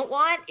you don't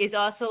want is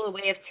also a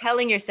way of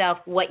telling yourself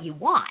what you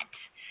want.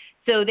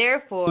 So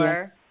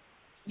therefore,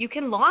 you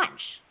can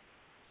launch.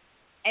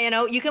 You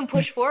know, you can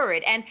push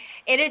forward. And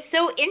it is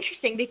so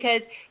interesting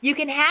because you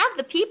can have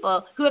the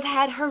people who have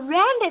had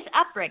horrendous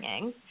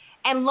upbringings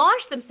and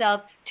launch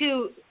themselves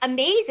to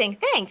amazing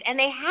things. And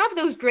they have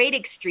those great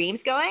extremes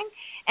going.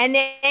 And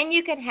then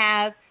you can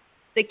have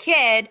the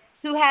kid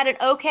who had an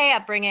okay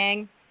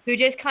upbringing, who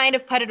just kind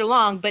of putted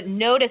along, but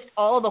noticed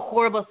all the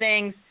horrible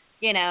things,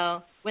 you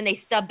know, when they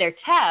stubbed their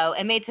toe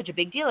and made such a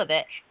big deal of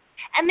it.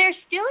 And they're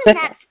still in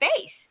that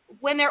space.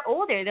 When they're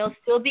older, they'll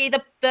still be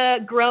the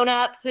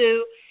grown-up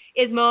who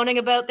is moaning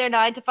about their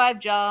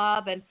 9-to-5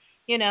 job, and,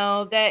 you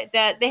know, that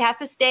they have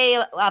to stay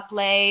up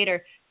late,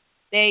 or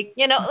they,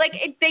 you know, like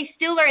they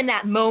still are in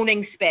that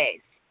moaning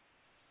space.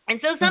 And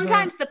so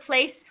sometimes the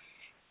place,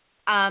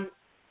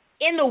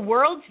 in the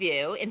world's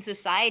view, in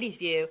society's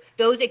view,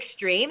 those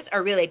extremes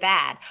are really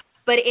bad.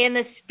 But in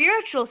the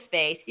spiritual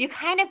space, you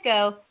kind of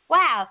go,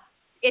 wow,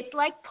 it's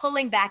like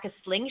pulling back a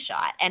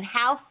slingshot, and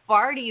how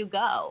far do you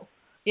go,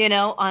 you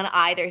know, on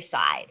either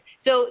side?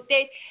 So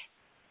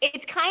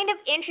it's kind of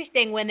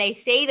interesting when they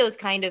say those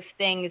kind of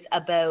things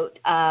about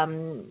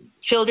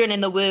children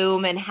in the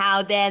womb and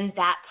how then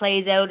that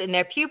plays out in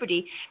their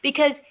puberty,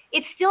 because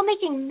it's still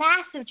making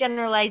massive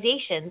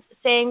generalizations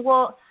saying,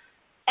 well,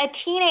 a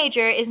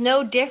teenager is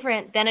no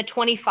different than a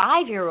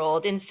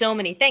 25-year-old in so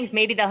many things.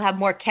 Maybe they'll have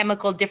more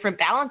chemical different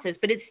balances,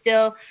 but it's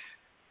still,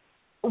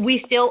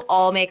 we still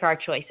all make our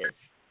choices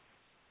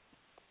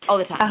all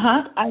the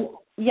time.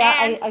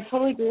 I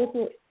totally agree with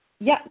you.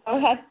 Yeah, go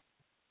ahead.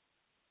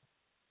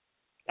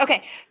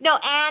 Okay. No,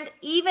 and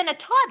even a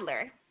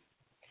toddler,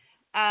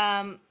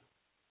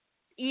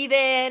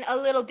 even a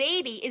little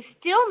baby is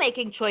still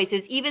making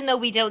choices, even though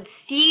we don't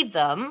see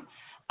them.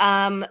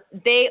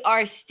 They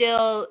are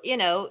still, you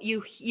know,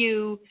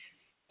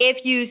 if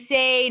you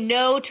say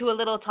no to a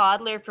little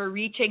toddler for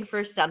reaching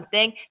for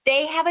something,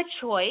 they have a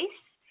choice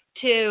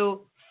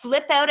to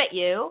flip out at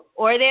you,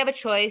 or they have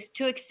a choice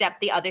to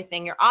accept the other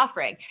thing you're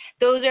offering.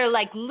 Those are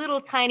like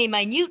little tiny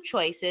minute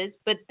choices,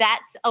 but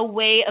that's a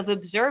way of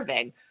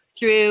observing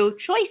through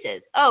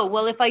choices. Oh,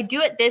 well, if I do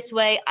it this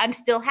way, I'm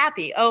still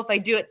happy. Oh, if I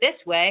do it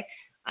this way,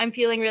 I'm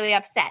feeling really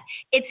upset.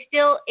 It's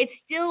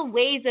still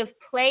ways of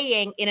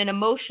playing in an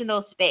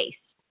emotional space.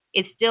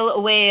 It's still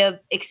a way of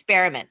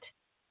experiment.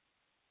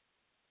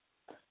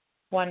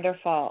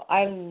 Wonderful.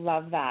 I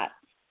love that.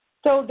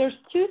 So there's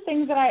two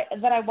things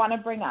that I want to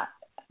bring up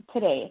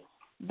today.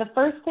 The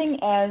first thing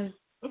is,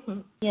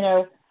 you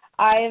know,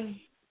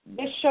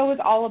 this show is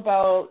all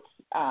about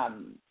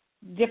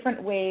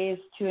different ways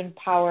to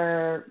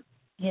empower,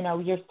 you know,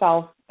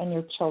 yourself and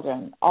your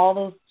children. All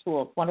those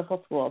tools,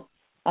 wonderful tools.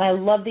 And I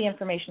love the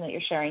information that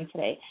you're sharing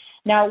today.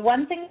 Now,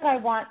 one thing that I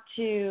want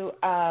to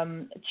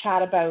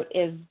chat about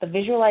is the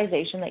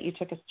visualization that you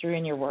took us through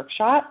in your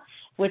workshop,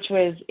 which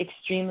was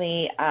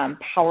extremely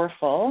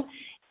powerful.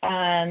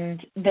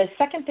 And the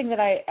second thing that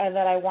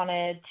I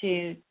wanted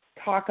to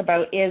talk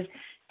about is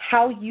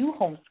how you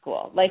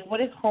homeschool. Like, what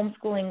does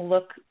homeschooling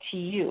look to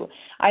you?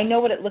 I know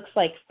what it looks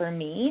like for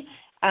me,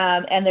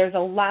 and there's a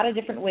lot of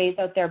different ways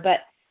out there, but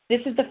this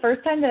is the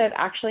first time that I've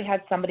actually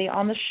had somebody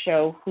on the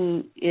show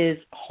who is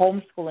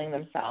homeschooling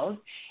themselves.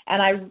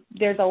 And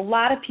there's a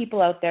lot of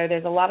people out there,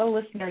 there's a lot of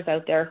listeners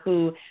out there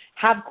who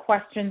have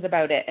questions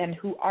about it and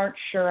who aren't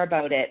sure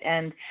about it.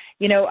 And,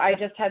 you know, I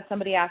just had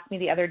somebody ask me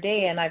the other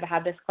day, and I've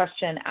had this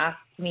question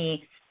asked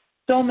me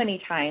so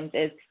many times,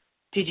 is,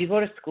 did you go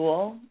to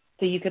school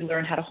so you could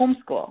learn how to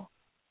homeschool,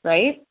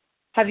 right?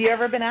 Have you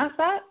ever been asked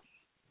that?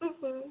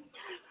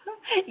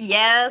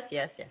 Yes.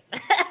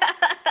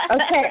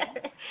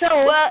 Okay. So,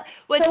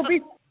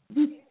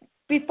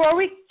 before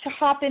we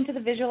hop into the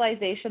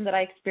visualization that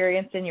I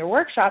experienced in your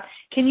workshop,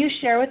 can you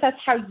share with us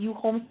how you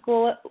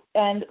homeschool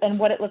and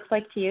what it looks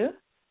like to you?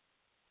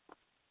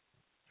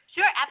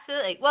 Sure,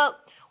 absolutely. Well,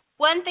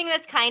 one thing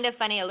that's kind of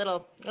funny, a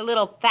little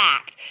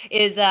fact,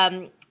 is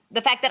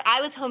the fact that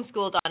I was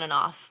homeschooled on and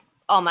off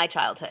all my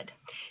childhood.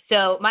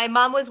 So my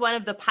mom was one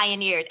of the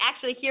pioneers,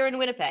 actually here in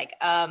Winnipeg,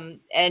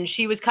 and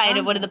she was kind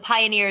of one of the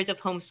pioneers of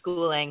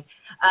homeschooling,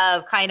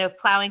 of kind of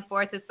plowing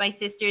forth with my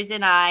sisters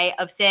and I,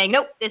 of saying,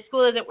 nope, this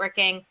school isn't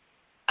working,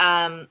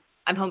 I'm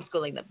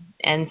homeschooling them.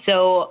 And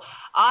so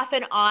off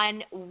and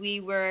on, we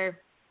were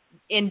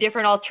in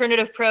different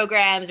alternative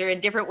programs or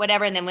in different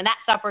whatever, and then when that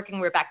stopped working,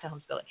 we were back to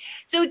homeschooling.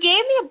 So it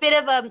gave me a bit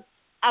of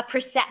a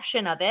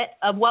perception of it,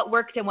 of what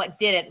worked and what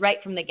didn't, right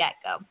from the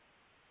get-go.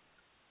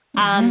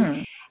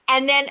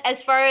 And then as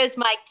far as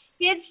my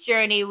kids'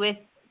 journey with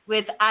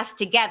us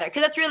together,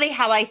 because that's really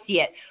how I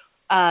see it,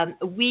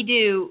 we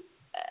do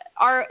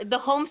the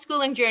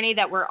homeschooling journey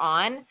that we're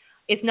on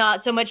is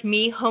not so much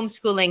me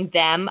homeschooling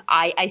them.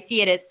 I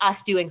see it as us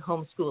doing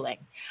homeschooling.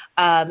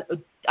 I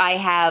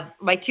have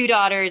my two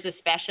daughters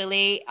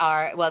especially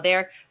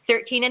they're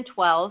 13 and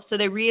 12, so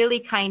they're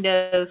really kind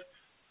of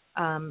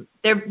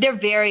they're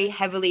very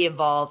heavily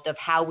involved of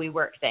how we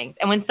work things.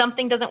 And when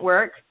something doesn't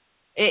work,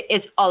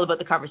 it's all about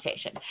the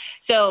conversation.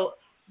 So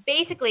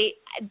basically,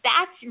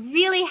 that's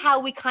really how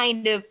we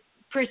kind of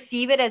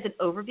perceive it as an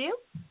overview.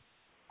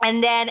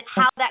 And then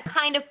how that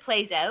kind of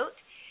plays out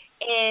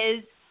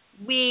is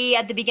we,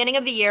 at the beginning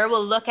of the year,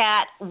 will look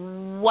at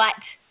what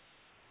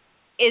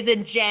is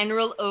a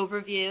general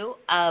overview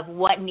of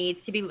what needs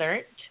to be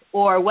learned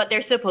or what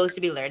they're supposed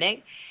to be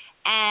learning,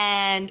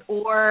 and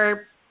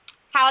or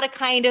how to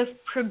kind of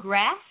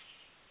progress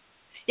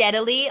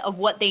steadily of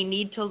what they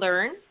need to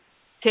learn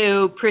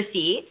to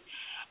proceed.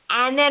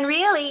 And then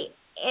really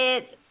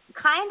it's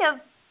kind of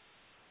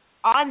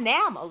on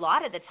them a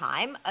lot of the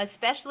time,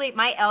 especially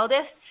my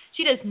eldest.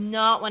 She does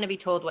not want to be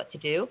told what to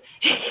do.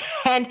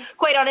 And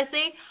quite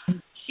honestly,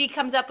 she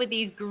comes up with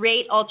these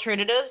great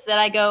alternatives that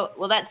I go,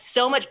 well, that's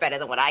so much better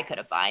than what I could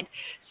have found.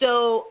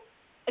 So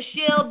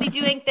she'll be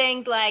doing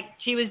things like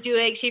she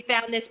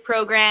found this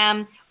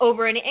program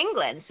over in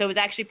England. So it was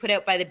actually put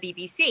out by the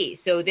BBC.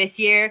 So this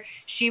year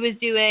she was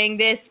doing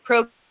this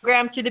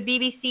program to the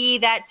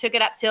BBC that took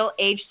it up till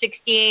age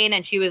 16,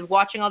 and she was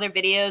watching all their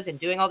videos and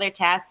doing all their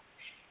tests.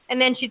 And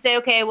then she'd say,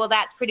 okay, well,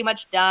 that's pretty much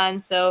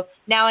done, so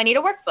now I need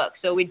a workbook.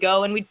 So we'd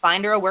go and we'd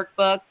find her a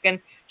workbook, and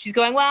she's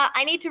going, well,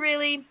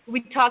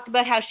 we talked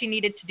about how she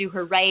needed to do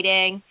her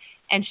writing,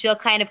 and she'll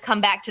kind of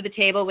come back to the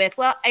table with,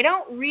 well, I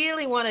don't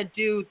really want to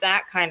do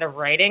that kind of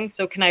writing,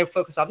 so can I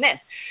focus on this?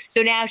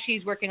 So now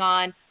she's working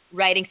on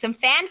writing some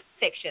fan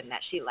fiction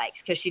that she likes,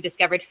 because she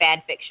discovered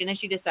fan fiction and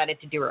she decided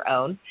to do her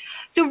own.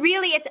 So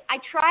really, I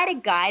try to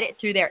guide it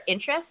through their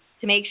interests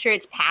to make sure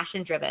it's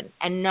passion-driven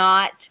and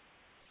not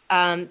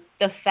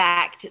the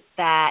fact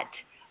that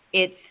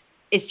it's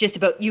just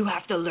about you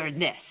have to learn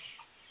this.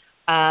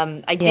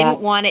 I didn't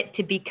want it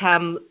to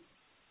become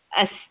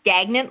a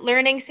stagnant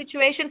learning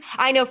situation.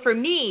 I know for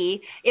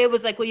me, it was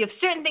like, well, you have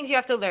certain things you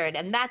have to learn,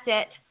 and that's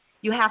it.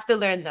 You have to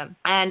learn them.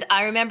 And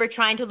I remember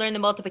trying to learn the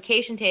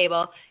multiplication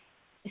table,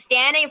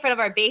 standing in front of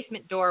our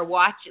basement door,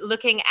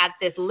 looking at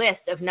this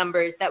list of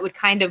numbers that would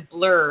kind of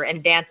blur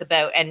and dance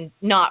about and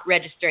not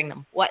registering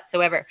them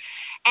whatsoever.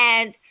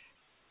 And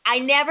I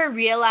never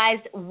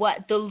realized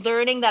what the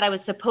learning that I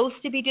was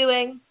supposed to be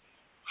doing,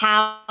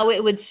 how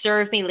it would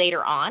serve me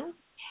later on.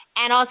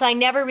 And also I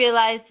never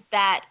realized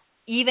that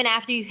even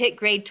after you hit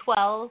grade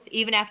 12,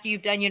 even after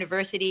you've done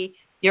university,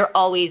 you're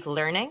always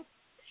learning.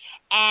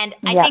 And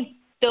I think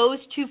those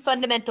two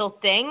fundamental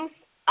things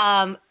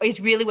is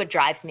really what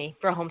drives me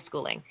for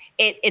homeschooling.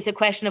 It's a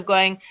question of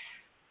going,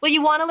 well,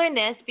 you want to learn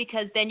this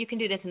because then you can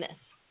do this and this.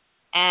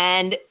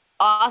 And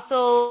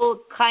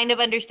also kind of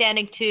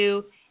understanding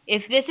too,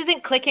 if this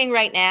isn't clicking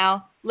right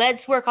now, let's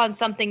work on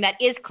something that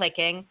is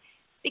clicking,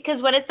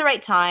 because when it's the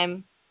right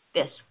time,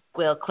 this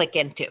will click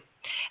in too.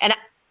 And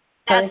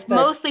that's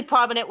mostly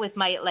prominent with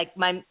my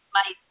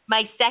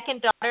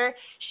second daughter.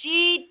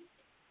 She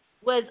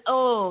was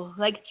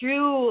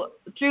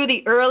through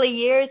the early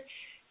years,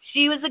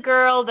 she was a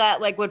girl that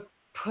would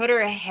put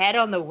her head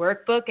on the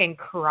workbook and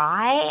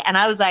cry, and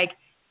I was like,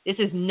 this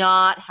is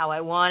not how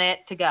I want it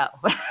to go.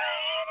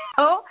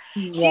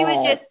 She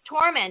was just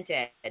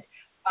tormented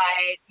by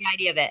the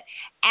idea of it.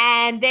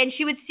 And then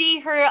she would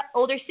see her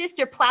older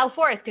sister plow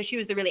forth because she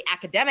was the really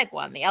academic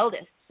one, the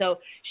eldest.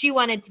 So she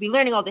wanted to be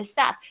learning all this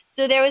stuff.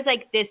 So there was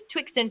this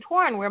twixt and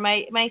torn where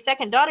my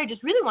second daughter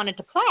just really wanted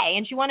to play,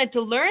 and she wanted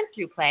to learn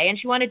through play, and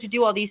she wanted to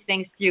do all these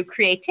things through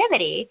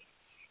creativity.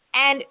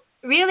 And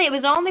really it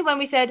was only when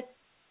we said,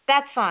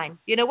 that's fine.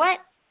 You know what?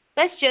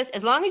 Let's just,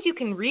 as long as you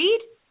can read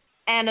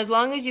and as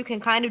long as you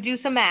can kind of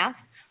do some math,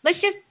 let's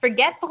just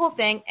forget the whole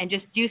thing and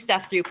just do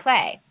stuff through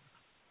play.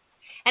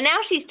 And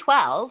now she's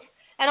 12,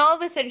 and all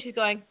of a sudden she's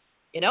going,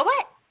 you know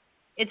what?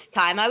 It's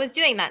time I was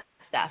doing that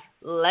stuff.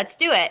 Let's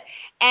do it.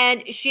 And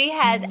she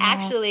has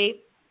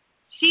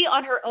she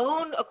on her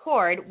own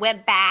accord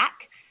went back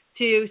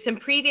to some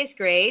previous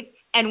grades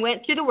and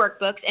went through the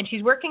workbooks, and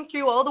she's working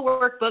through all the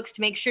workbooks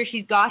to make sure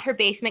she's got her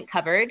basement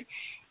covered.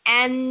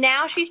 And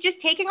now she's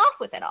just taking off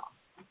with it all.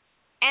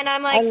 And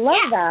I'm like, I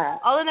love that.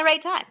 All in the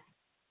right time.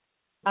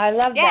 I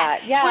love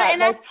that. Yeah. Well,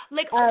 and that's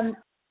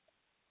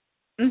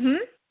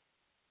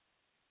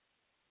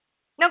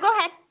No, go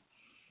ahead.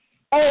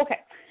 Oh, okay.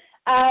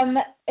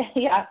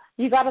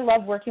 You got to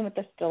love working with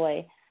this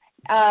delay,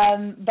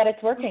 but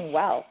it's working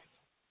well.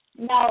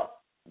 Now,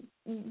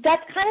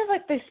 that's kind of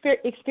like the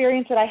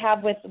experience that I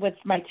have with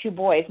my two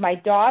boys. My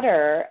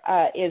daughter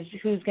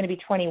who's going to be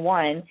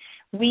 21.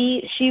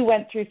 She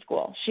went through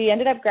school. She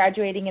ended up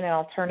graduating in an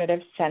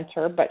alternative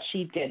center, but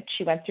she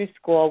went through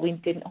school. We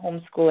didn't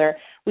homeschool her.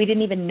 We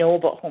didn't even know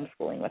about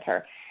homeschooling with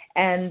her.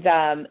 And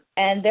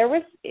there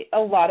was a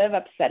lot of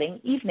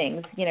upsetting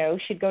evenings. You know,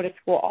 she'd go to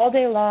school all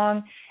day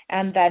long,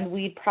 and then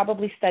we'd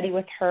probably study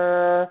with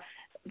her,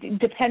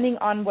 depending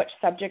on which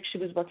subject she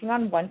was working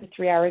on, 1 to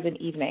 3 hours an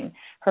evening.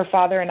 Her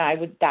father and I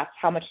that's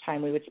how much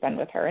time we would spend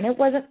with her, and it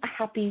wasn't a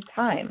happy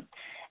time.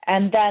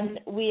 And then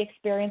we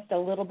experienced a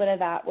little bit of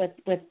that with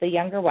the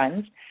younger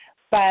ones.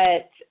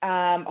 But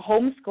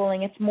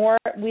homeschooling, it's more,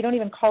 we don't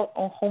even call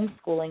it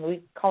homeschooling.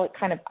 We call it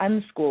kind of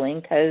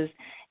unschooling, because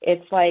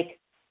it's like,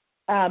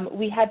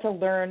 we had to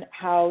learn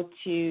how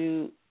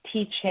to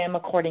teach him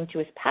according to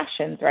his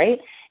passions, right?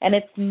 And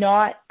it's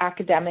not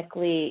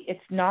academically, it's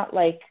not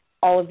like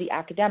all of the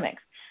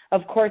academics.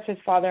 Of course, his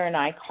father and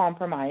I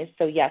compromised.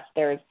 So yes,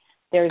 there's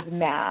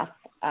math,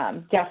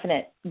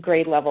 definite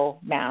grade level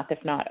math, if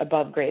not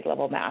above grade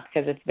level math,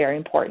 because it's very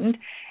important,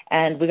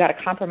 and we got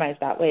to compromise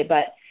that way.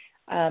 But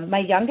my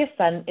youngest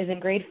son is in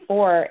grade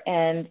 4,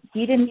 and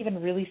he didn't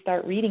even really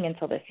start reading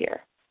until this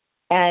year.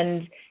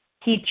 And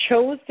he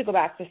chose to go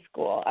back to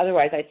school.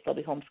 Otherwise, I'd still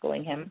be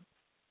homeschooling him.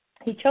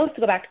 He chose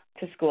to go back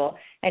to school,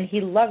 and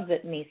he loves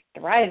it, and he's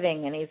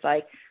thriving, and he's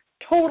like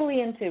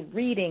totally into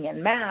reading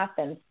and math,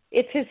 and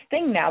it's his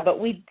thing now. But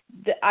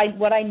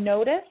what I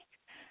noticed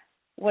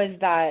was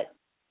that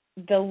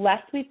the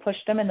less we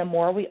pushed him and the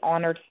more we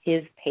honored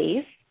his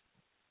pace,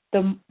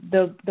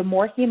 the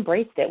more he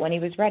embraced it when he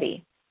was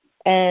ready.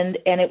 And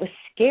it was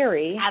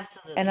scary.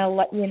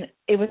 Absolutely. And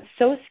it was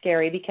so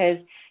scary because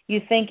you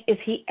think, is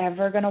he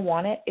ever going to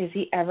want it? Is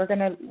he ever going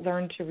to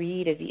learn to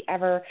read? Is he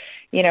ever,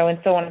 and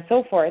so on and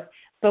so forth.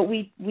 But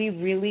we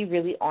really,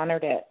 really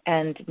honored it.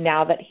 And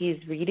now that he's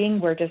reading,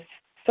 we're just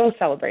so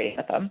celebrating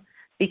with him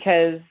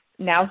because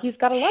now he's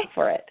got a love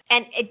for it.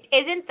 And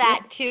isn't that,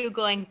 too,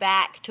 going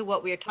back to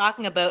what we were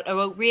talking about,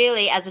 or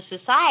really as a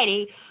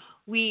society,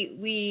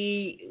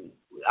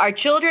 our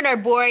children are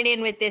born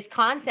in with this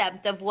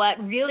concept of what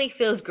really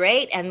feels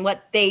great and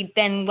what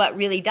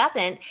really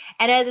doesn't.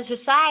 And as a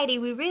society,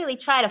 we really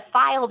try to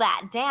file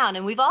that down.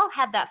 And we've all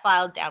had that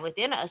filed down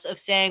within us of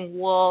saying,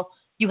 well,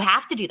 you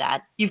have to do that.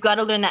 You've got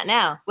to learn that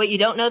now. What, you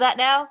don't know that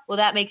now? Well,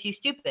 that makes you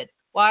stupid.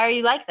 Why are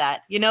you like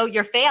that?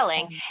 You're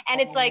failing.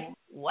 And it's like,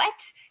 what?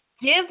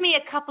 Give me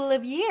a couple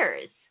of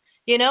years.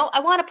 I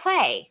want to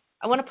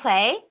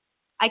play.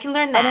 I can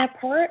learn that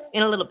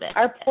in a little bit.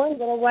 Our poor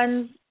little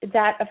ones,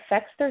 that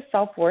affects their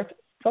self-worth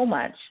so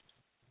much.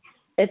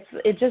 It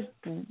just,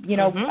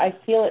 I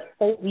feel it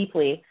so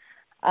deeply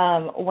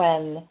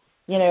when,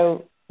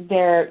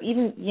 they're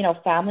even,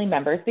 family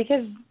members,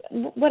 because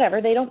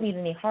whatever, they don't mean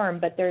any harm,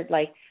 but they're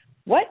like,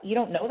 what? You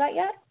don't know that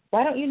yet?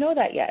 Why don't you know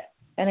that yet?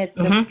 And it's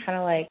just kind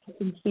of like, you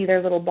can see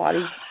their little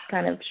bodies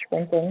kind of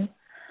shrinking.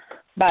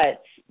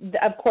 But,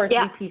 of course,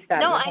 we piece that.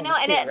 No, I know,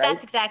 and right?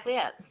 that's exactly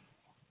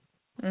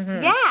it.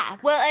 Mm-hmm. Yeah,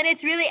 well, and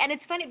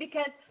it's funny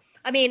because,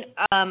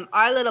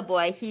 our little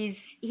boy, he's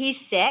 6,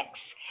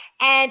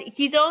 and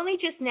he's only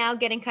just now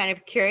getting kind of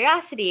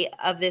curiosity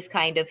of this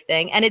kind of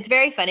thing. And it's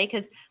very funny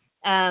because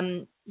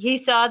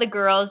he saw the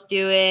girls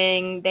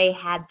they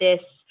had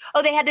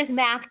this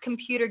math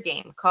computer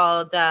game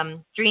called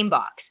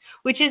Dreambox,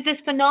 which is this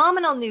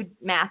phenomenal new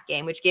math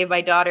game, which gave my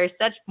daughter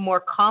such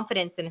more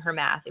confidence in her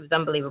math. It was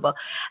unbelievable.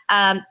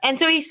 And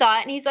so he saw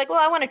it, and he's like, well,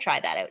 I want to try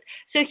that out.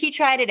 So he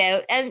tried it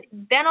out, and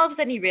then all of a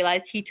sudden he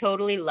realized he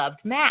totally loved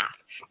math.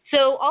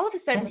 So all of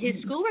a sudden his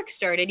schoolwork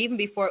started even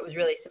before it was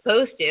really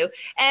supposed to,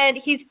 and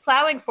he's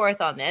plowing forth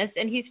on this,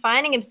 and he's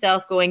finding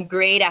himself going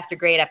grade after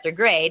grade after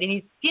grade, and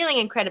he's feeling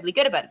incredibly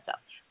good about himself.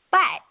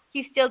 But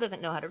he still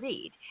doesn't know how to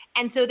read.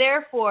 And so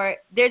therefore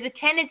there's a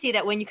tendency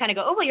that when you kind of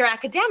go, oh, well, you're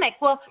academic,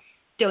 well,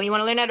 don't you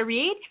want to learn how to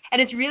read?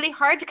 And it's really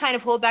hard to kind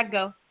of hold back and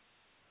go,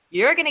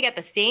 you're going to get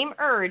the same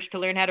urge to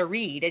learn how to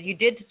read as you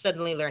did to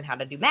suddenly learn how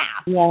to do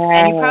math. Yes.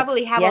 And you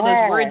probably have all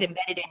those words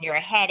embedded in your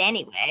head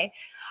anyway.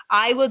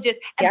 But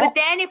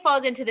then it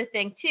falls into this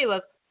thing, too,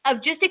 of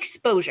just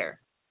exposure,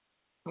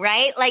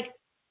 right? Like,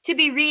 to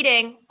be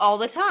reading all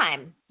the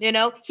time.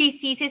 He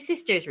sees his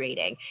sisters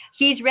reading.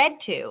 He's read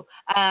to.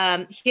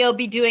 He'll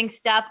be doing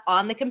stuff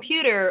on the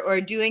computer or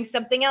doing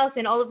something else,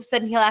 and all of a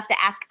sudden he'll have to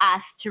ask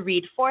us to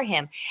read for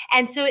him.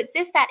 And so it's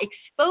just that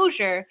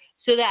exposure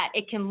so that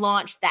it can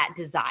launch that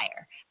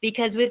desire.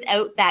 Because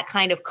without that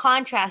kind of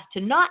contrast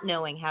to not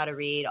knowing how to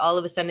read, all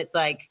of a sudden it's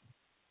like,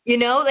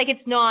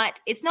 it's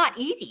not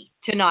easy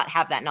to not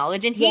have that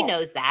knowledge, and he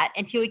knows that,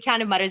 and he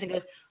kind of mutters and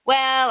goes, well,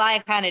 I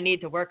kind of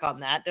need to work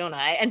on that, don't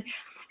I? And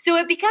so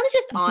it becomes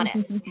just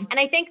honest. And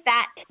I think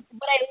that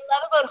what I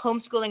love about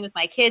homeschooling with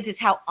my kids is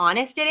how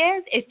honest it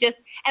is. It's just,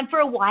 and for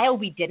a while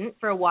we didn't.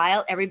 For a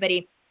while,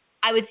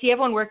 I would see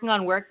everyone working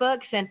on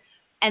workbooks,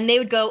 and they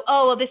would go,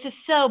 oh, well, this is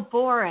so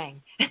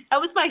boring. That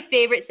was my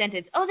favorite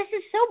sentence. Oh, this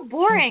is so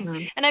boring.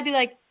 Mm-hmm. And I'd be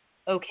like,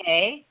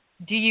 okay,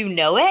 do you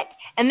know it?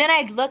 And then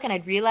I'd look and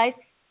I'd realize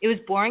it was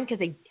boring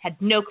because I had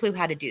no clue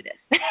how to do this.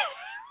 And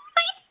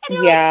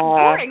it was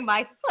boring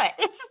my foot.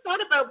 It's just not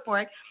about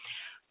boring.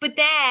 But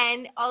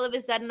then all of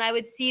a sudden I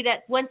would see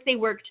that once they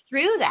worked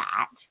through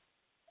that,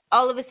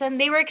 all of a sudden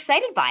they were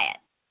excited by it,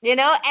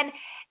 and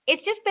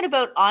it's just been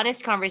about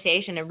honest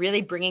conversation and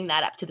really bringing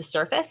that up to the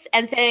surface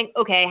and saying,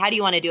 okay, how do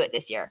you want to do it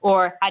this year?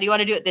 Or how do you want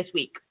to do it this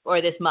week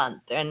or this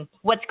month? And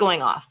what's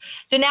going off?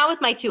 So now with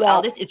my 2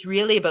 eldest, it's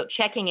really about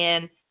checking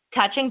in,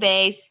 touching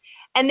base,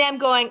 and them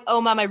going, oh,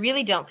 Mom, I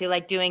really don't feel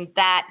like doing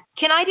that.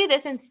 Can I do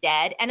this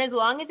instead? And as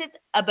long as it's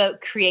about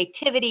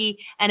creativity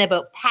and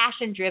about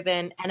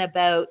passion-driven and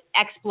about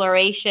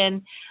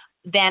exploration,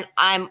 then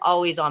I'm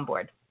always on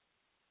board.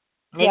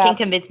 They can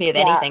convince me of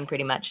anything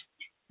pretty much.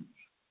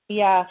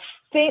 Yeah,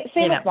 same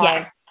with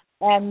mine.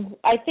 And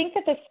I think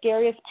that the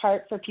scariest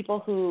part for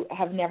people who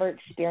have never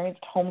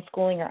experienced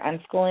homeschooling or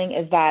unschooling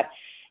is that,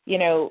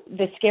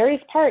 the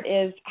scariest part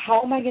is,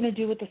 how am I going to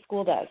do what the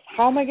school does?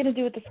 How am I going to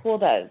do what the school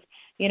does?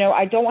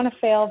 I don't want to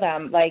fail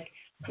them. Like,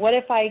 What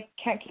if I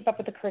can't keep up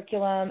with the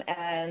curriculum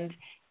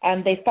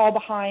and they fall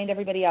behind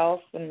everybody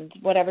else and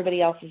what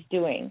everybody else is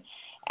doing?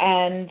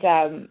 And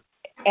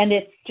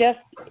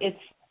it's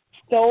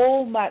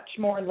so much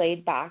more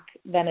laid back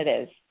than it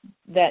is,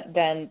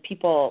 than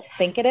people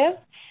think it is.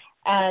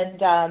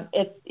 And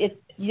it's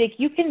like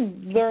you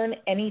can learn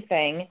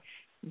anything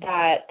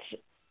that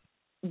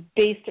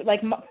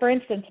for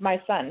instance,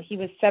 my son, he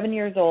was 7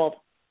 years old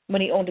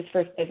when he owned his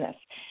first business.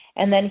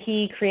 And then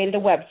he created a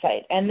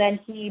website, and then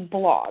he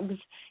blogs.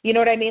 You know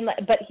what I mean?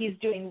 But he's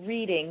doing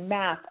reading,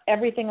 math,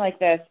 everything like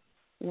this.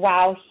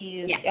 Wow,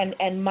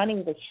 and money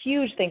is a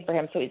huge thing for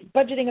him. So he's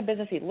budgeting a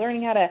business. He's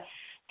learning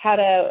how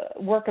to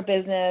work a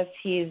business.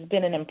 He's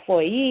been an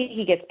employee.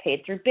 He gets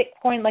paid through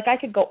Bitcoin. Like, I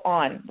could go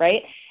on,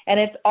 right? And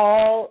it's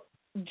all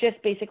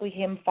just basically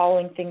him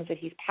following things that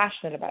he's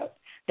passionate about,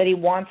 that he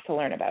wants to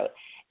learn about.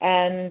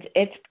 And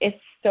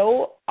it's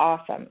so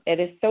awesome.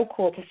 It is so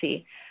cool to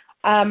see.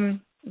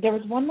 There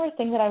was one more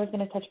thing that I was going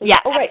to touch base. Yeah,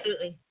 right.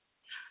 Absolutely.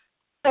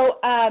 So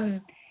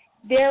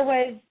there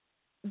was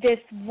this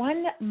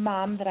one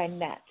mom that I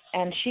met,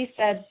 and she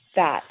said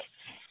that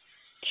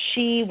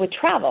she would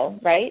travel,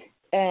 right,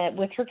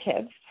 with her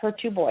kids, her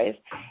two boys,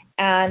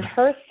 and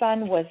her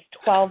son was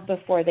 12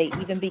 before they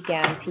even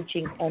began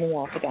teaching any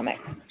academics.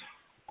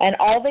 And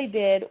all they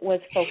did was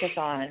focus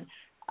on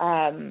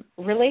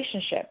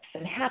relationships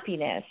and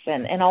happiness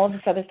and all of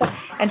this other stuff.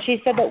 And she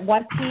said that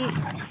once he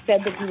said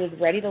that he was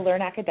ready to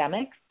learn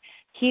academics,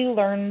 he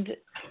learned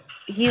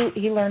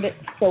it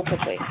so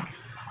quickly.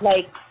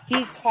 Like, he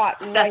taught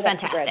right up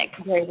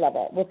to grade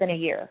level within a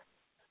year.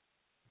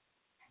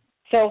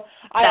 So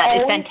that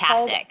is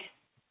fantastic.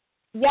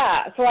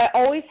 So I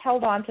always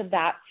held on to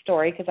that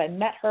story because I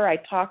met her, I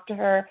talked to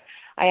her,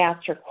 I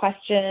asked her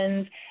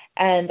questions,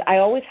 and I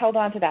always held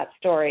on to that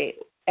story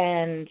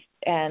and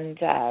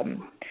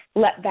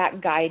let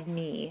that guide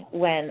me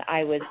when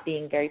I was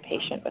being very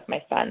patient with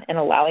my son and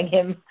allowing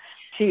him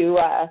to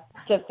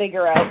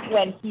figure out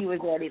when he was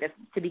ready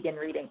to begin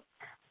reading.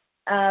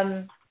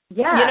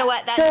 You know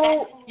what?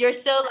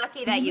 You're so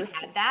lucky that you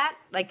had that.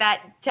 Like, that,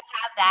 to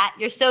have that,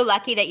 you're so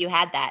lucky that you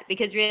had that,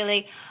 because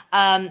really,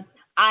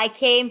 I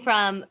came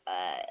from,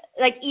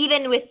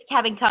 even with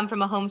having come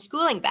from a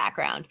homeschooling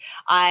background,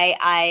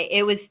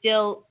 it was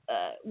still,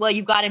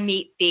 you've got to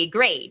meet the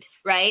grade,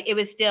 right? It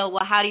was still,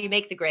 how do you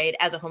make the grade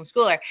as a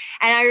homeschooler?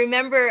 And I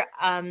remember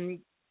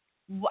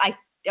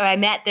I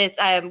met this,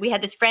 we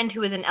had this friend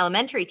who was an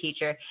elementary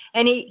teacher,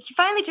 and he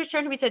finally just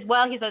turned to me and said,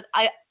 he says,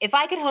 if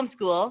I could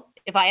homeschool,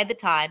 if I had the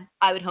time,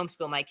 I would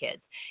homeschool my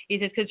kids. He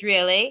says, because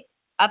really,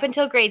 up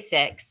until grade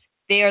 6,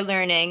 they are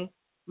learning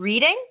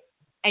reading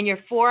and your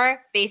 4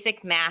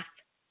 basic math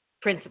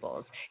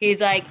principles. He's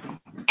like,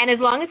 and as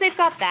long as they've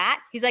got that,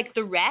 he's like,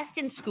 the rest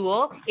in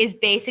school is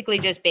basically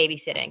just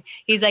babysitting.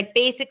 He's like,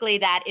 basically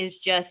that is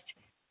just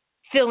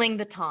filling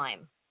the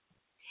time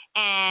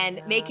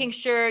and making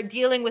sure,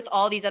 dealing with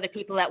all these other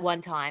people at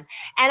one time.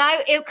 And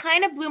it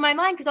kind of blew my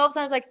mind, because all of a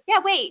sudden I was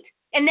like, wait.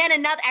 And then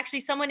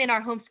someone in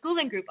our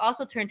homeschooling group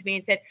also turned to me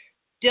and said,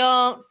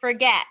 don't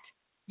forget,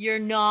 you're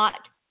not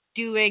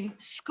doing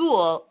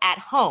school at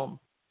home.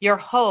 You're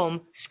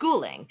home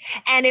schooling.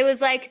 And it was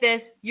like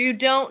this, you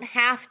don't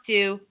have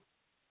to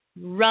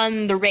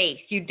run the race.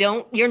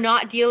 You're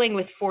not dealing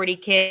with 40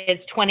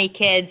 kids, 20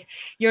 kids.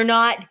 You're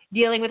not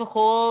dealing with a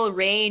whole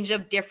range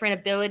of different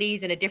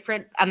abilities and a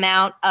different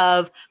amount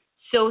of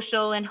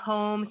social and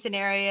home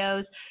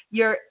scenarios.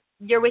 You're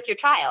with your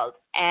child,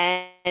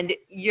 and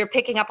you're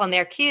picking up on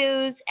their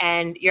cues,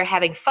 and you're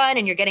having fun,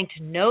 and you're getting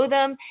to know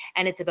them,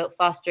 and it's about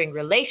fostering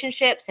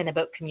relationships and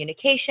about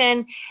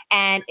communication,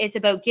 and it's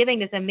about giving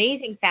this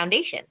amazing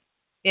foundation,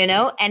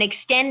 and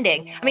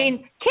extending. I mean,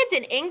 kids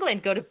in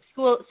England start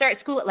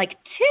school at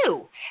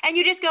 2, and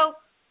you just go,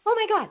 oh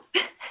my God.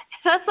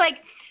 So that's like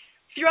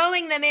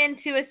throwing them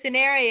into a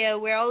scenario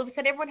where all of a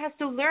sudden everyone has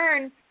to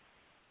learn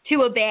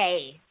to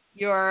obey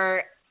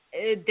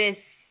this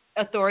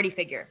authority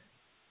figure,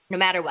 no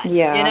matter what,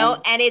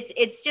 and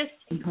it's just,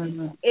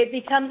 it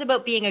becomes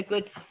about being a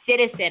good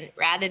citizen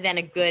rather than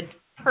a good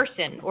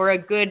person or a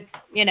good,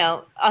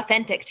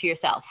 authentic to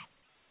yourself.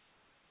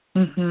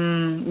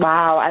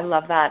 Wow, I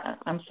love that.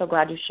 I'm so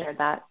glad you shared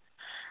that.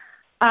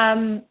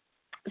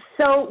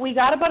 So we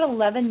got about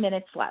 11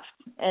 minutes left,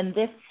 and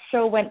this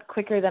show went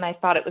quicker than I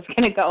thought it was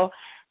going to go.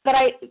 But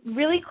I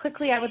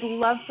would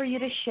love for you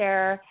to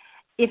share,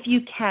 if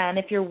you can,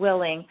 if you're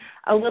willing,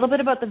 a little bit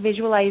about the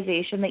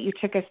visualization that you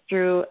took us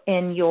through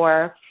in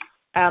your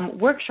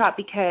workshop,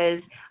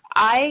 because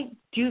I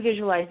do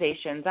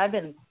visualizations. I've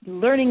been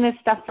learning this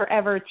stuff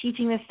forever,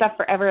 teaching this stuff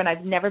forever, and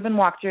I've never been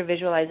walked through a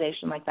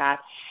visualization like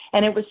that.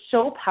 And it was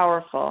so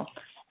powerful.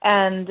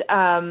 And,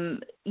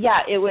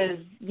 it was,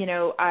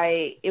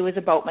 it was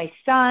about my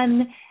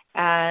son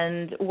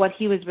and what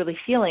he was really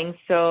feeling.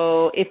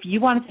 So if you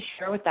wanted to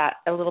share with that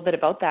a little bit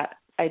about that,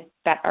 I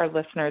bet our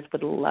listeners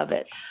would love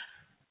it.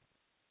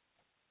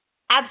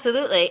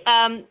 Absolutely.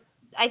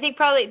 I think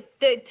probably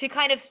to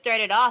kind of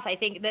start it off, I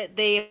think that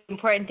the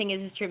important thing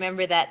is to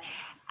remember that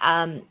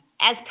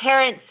as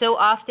parents, so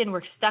often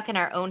we're stuck in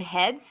our own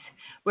heads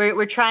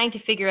We're trying to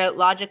figure out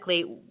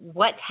logically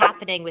what's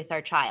happening with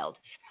our child.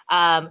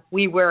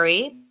 We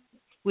worry,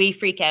 we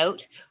freak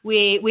out,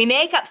 we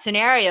make up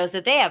scenarios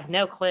that they have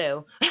no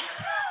clue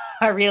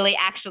are really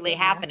actually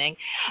happening.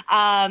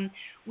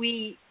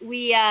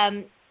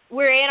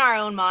 We're in our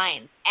own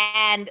minds,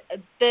 and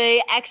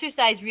the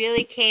exercise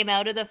really came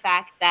out of the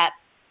fact that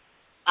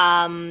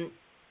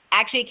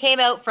actually it came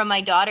out from my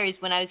daughters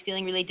when I was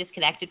feeling really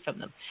disconnected from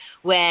them.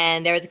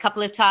 When there was a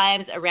couple of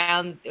times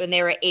around when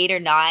they were 8 or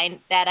 9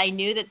 that I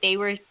knew that they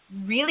were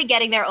really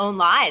getting their own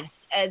lives,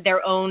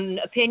 their own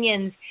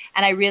opinions,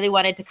 and I really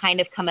wanted to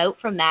kind of come out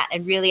from that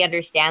and really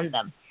understand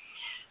them.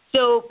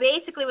 So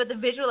basically what the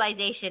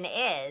visualization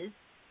is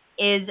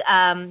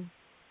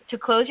to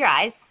close your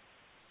eyes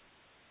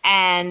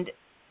and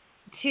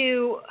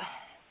to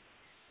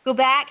go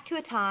back to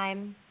a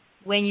time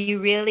when you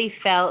really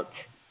felt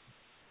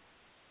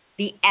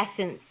the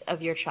essence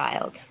of your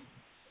child.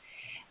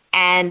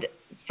 And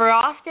for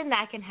often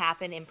that can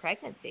happen in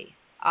pregnancy.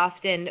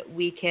 Often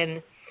we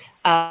can,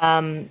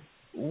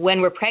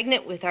 when we're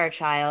pregnant with our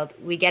child,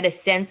 we get a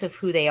sense of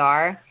who they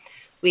are.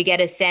 We get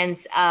a sense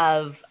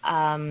of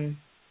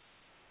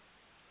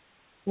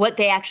what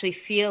they actually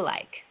feel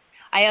like.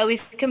 I always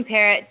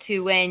compare it to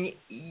when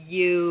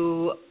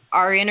you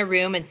are in a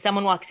room and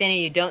someone walks in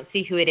and you don't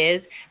see who it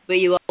is, but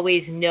you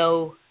always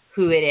know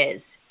who it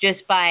is just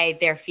by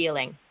their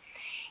feeling.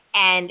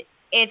 And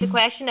it's a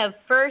question of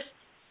first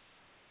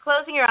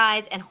closing your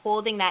eyes and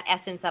holding that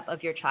essence up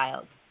of your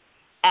child.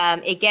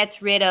 It gets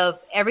rid of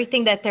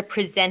everything that they're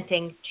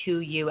presenting to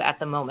you at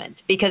the moment,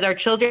 because our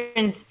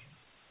children's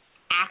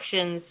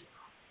actions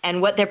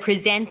and what they're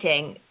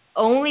presenting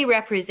only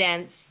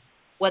represents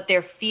what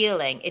they're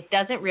feeling. It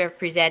doesn't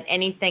represent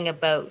anything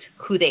about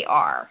who they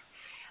are.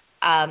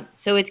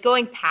 So it's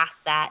going past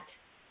that.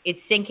 It's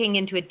sinking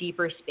into a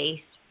deeper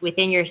space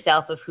within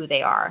yourself of who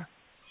they are.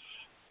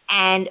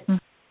 And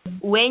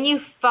when you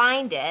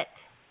find it,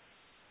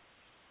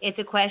 it's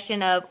a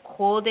question of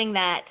holding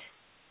that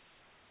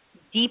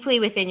deeply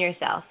within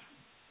yourself.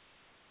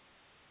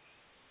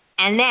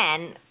 And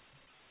then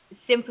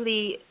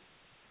simply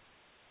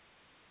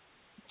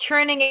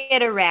turning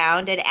it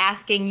around and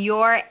asking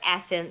your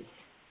essence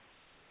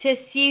to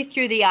see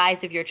through the eyes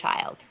of your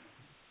child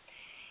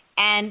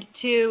and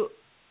to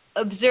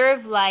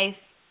observe life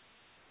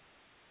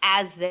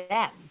as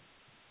them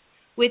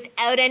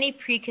without any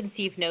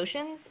preconceived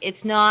notions.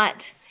 It's not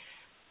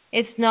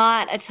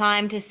a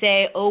time to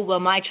say, oh,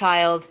 well, my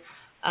child's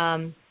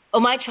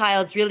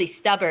really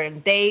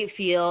stubborn. They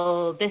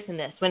feel this and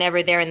this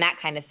whenever they're in that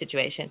kind of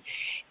situation.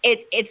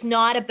 It's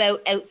not about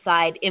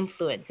outside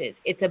influences.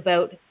 It's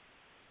about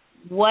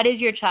what is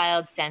your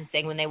child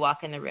sensing when they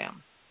walk in the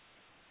room.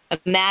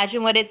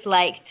 Imagine what it's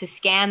like to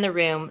scan the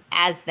room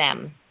as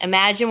them.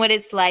 Imagine what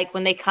it's like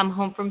when they come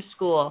home from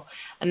school.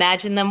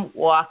 Imagine them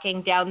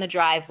walking down the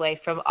driveway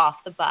from off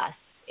the bus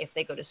if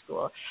they go to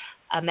school.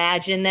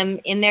 Imagine them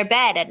in their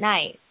bed at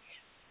night.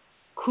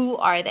 Who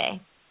are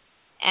they?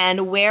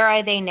 And where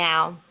are they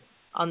now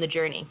on the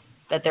journey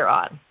that they're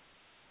on?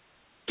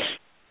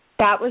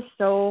 That was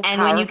so and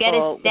powerful. And when you get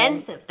a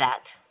sense of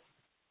that.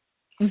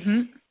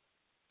 Mm-hmm.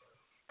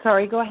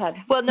 Sorry, go ahead.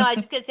 Well, no, I was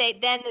just going to say,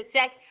 then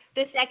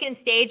the second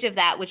stage of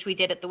that, which we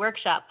did at the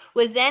workshop,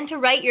 was then to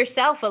write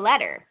yourself a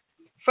letter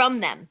from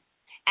them.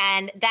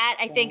 And that,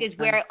 I think, is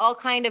where it all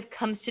kind of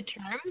comes to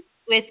terms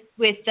with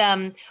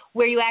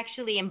where you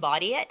actually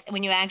embody it and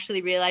when you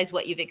actually realize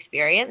what you've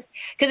experienced.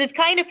 Because it's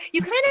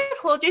you kind of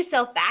hold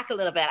yourself back a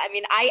little bit. I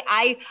mean,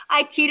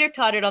 I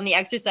teeter-tottered on the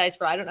exercise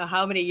for I don't know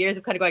how many years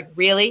of kind of going,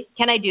 really?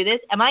 Can I do this?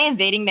 Am I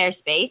invading their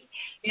space?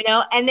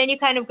 And then you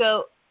kind of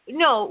go,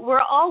 no,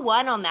 we're all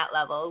one on that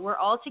level. We're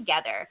all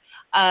together.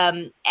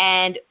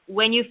 And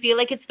when you feel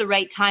like it's the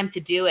right time to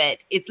do it,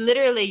 it's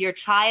literally your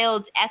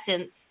child's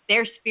essence,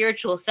 their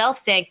spiritual self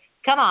saying,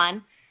 come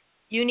on,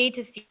 you need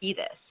to see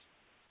this.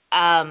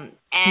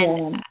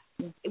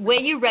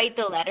 When you write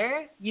the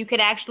letter, you can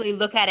actually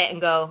look at it and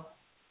go,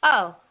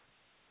 oh,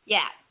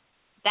 yeah,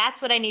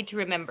 that's what I need to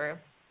remember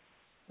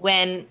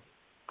when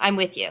I'm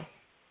with you.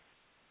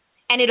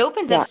 And it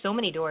opens up so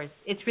many doors.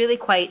 It's really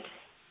quite,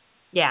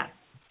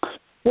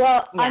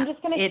 Well, I'm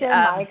just going to share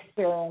my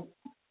experience.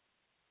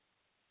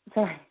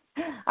 Sorry.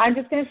 I'm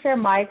just going to share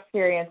my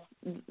experience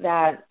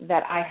that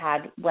I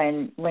had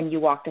when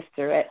you walked us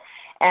through it.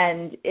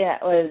 And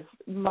it was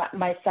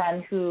my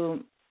son,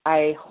 who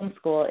I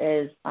homeschool,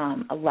 is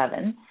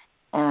 11,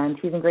 and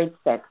he's in grade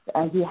 6,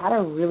 and he had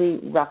a really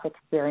rough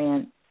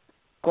experience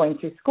going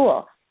through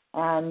school.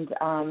 And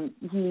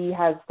he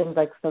has things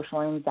like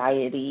social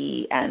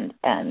anxiety, and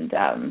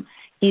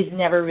he's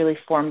never really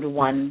formed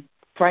one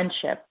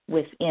friendship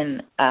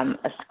within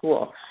a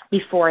school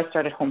before I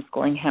started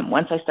homeschooling him.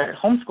 Once I started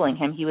homeschooling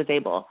him, he was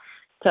able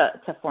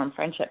to form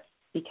friendships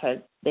because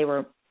they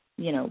were,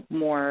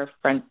 more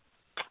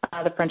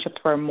the friendships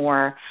were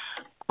more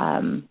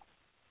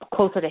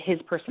closer to his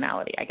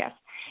personality, I guess.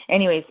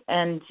 Anyways,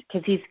 and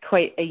because he's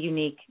quite a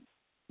unique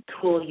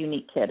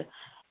kid.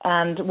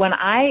 And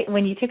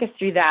when you took us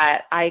through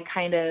that, I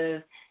kind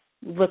of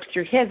looked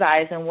through his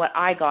eyes, and what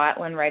I got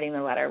when writing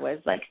the letter was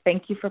like,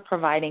 thank you for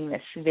providing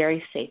this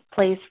very safe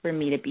place for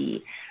me to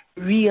be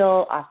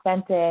real,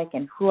 authentic,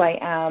 and who I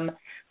am,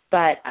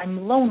 but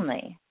I'm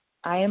lonely.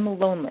 I am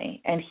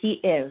lonely, and he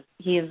is.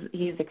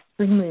 He's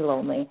extremely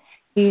lonely.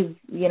 He's,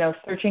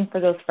 searching for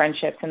those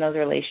friendships and those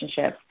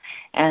relationships,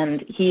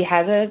 and he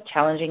has a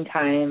challenging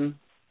time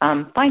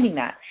finding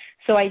that.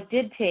 So I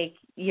did take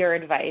your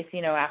advice,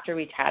 after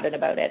we chatted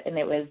about it, and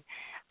it was,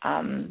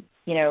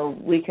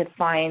 we could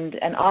find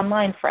an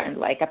online friend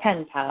like a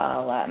pen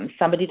pal,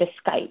 somebody to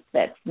Skype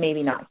that's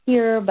maybe not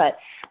here, but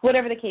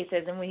whatever the case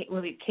is, and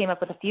we came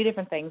up with a few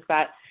different things.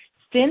 But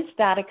since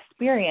that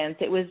experience,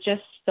 it was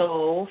just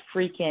so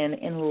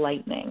freaking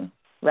enlightening,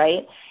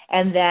 right?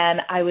 And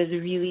then I was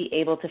really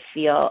able to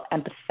feel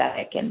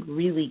empathetic and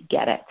really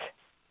get it.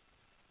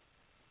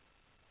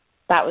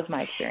 That was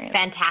my experience.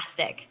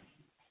 Fantastic.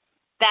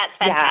 That's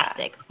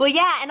fantastic. Yeah. Well,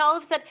 yeah, and all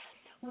of a sudden,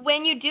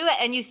 when you do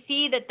it and you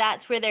see that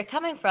that's where they're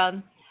coming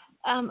from,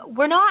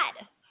 we're not.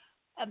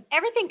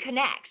 Everything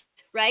connects,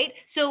 right?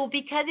 So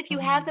because if you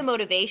have the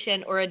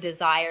motivation or a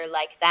desire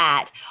like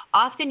that,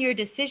 often your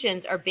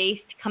decisions are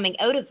based coming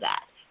out of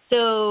that.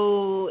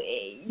 So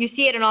you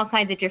see it in all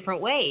kinds of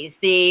different ways.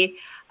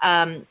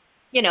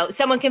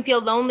 Someone can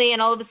feel lonely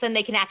and all of a sudden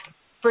they can act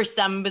for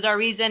some bizarre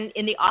reason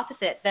in the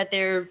opposite, that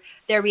they're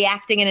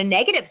reacting in a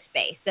negative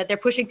space, that they're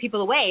pushing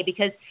people away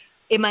because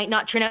it might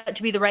not turn out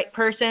to be the right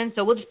person,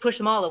 so we'll just push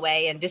them all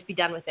away and just be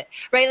done with it,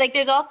 right? Like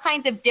there's all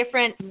kinds of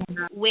different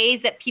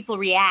ways that people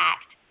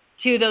react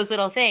to those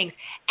little things,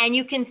 and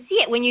you can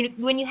see it when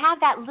you have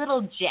that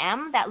little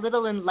gem, that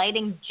little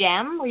enlightening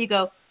gem where you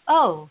go,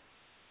 oh,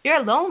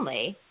 you're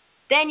lonely,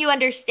 then you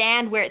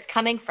understand where it's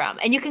coming from,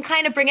 and you can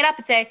kind of bring it up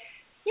and say,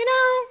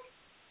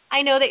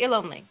 I know that you're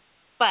lonely,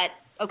 but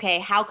okay,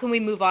 how can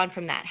we move on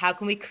from that? How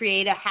can we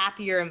create a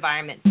happier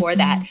environment for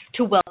that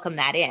to welcome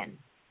that in?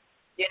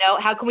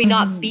 How can we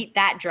not beat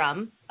that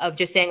drum of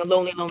just saying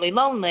lonely, lonely,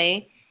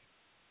 lonely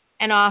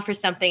and offer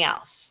something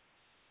else?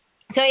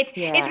 So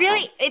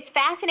it's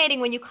fascinating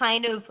when you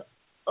kind of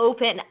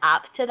open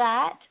up to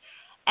that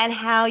and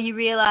how you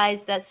realize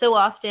that so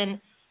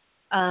often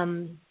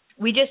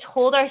we just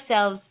hold our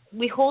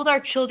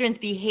children's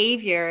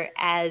behavior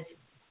as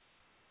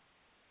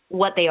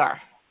what they are.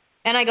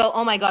 And I go,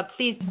 oh my God,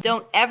 please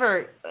don't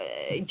ever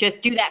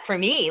just do that for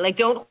me. Like,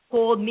 don't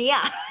hold me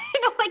up.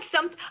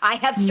 I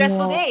have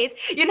stressful days.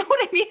 You know what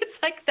I mean?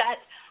 It's like that.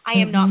 I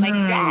am not my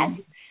stress.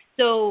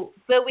 So,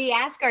 but we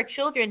ask our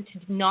children to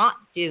not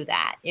do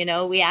that.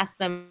 We ask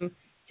them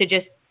to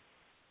just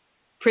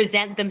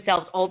present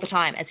themselves all the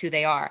time as who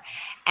they are.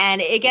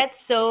 And it gets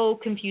so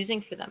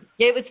confusing for them.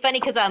 It was funny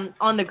because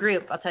on the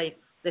group, I'll tell you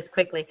this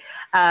quickly.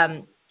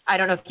 I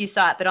don't know if you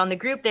saw it, but on the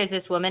group there's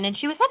this woman, and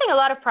she was having a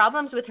lot of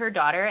problems with her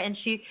daughter, and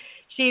she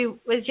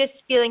was just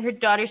feeling, her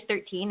daughter's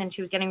 13, and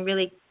she was getting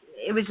really,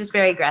 it was just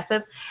very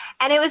aggressive.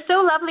 And it was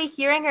so lovely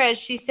hearing her as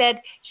she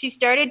said she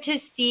started to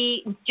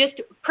see,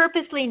 just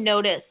purposely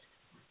notice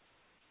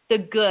the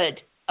good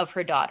of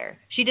her daughter.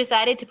 She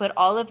decided to put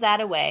all of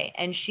that away,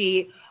 and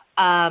she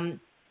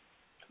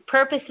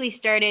purposely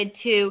started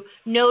to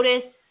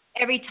notice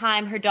every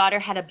time her daughter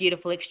had a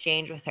beautiful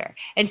exchange with her,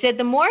 and said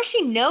the more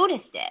she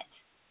noticed it,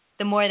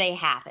 the more they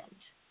happened.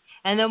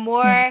 And the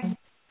more,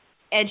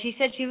 and she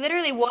said she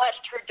literally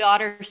watched her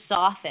daughter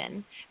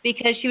soften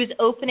because she was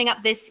opening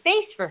up this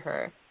space for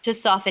her to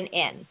soften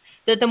in.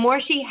 That the more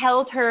she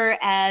held her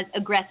as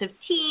aggressive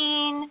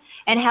teen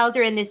and held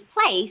her in this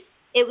place,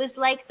 it was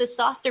like the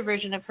softer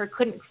version of her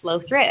couldn't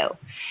flow through.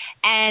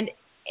 And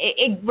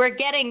we're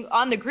getting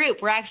on the group,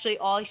 we're actually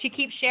she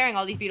keeps sharing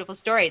all these beautiful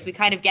stories. We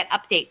kind of get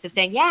updates of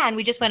saying, and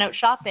we just went out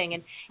shopping,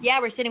 and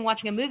we're sitting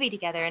watching a movie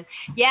together, and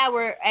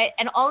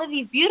and all of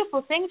these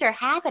beautiful things are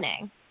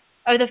happening.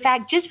 Or the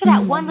fact, just for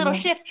that one little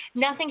shift,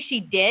 nothing she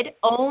did,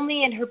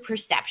 only in her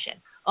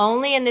perception,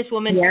 only in this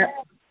woman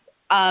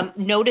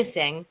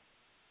noticing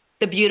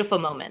the beautiful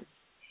moments.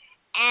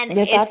 And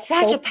it's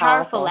such a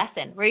powerful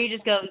lesson where you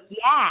just go,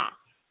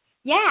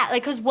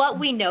 because what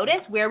we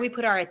notice, where we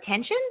put our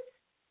attention,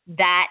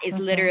 that is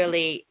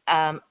literally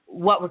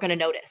what we're going to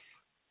notice.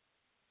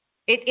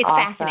 It's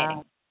awesome.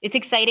 Fascinating. It's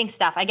exciting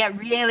stuff. I get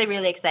really,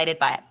 really excited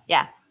by it.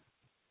 Yeah.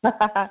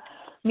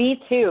 Me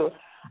too.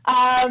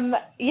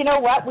 You know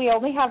what? We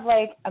only have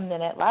like a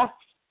minute left,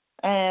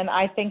 and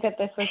I think that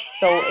this was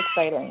so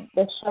exciting.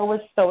 This show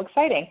was so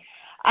exciting.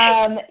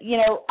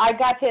 I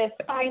got to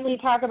finally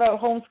talk about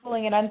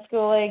homeschooling and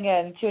unschooling,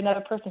 and to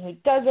another person who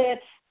does it.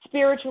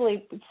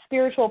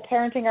 Spiritual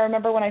parenting. I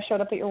remember when I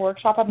showed up at your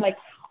workshop, I'm like,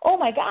 oh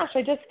my gosh,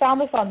 I just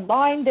found this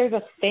online. There's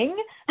a thing.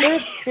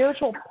 There's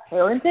spiritual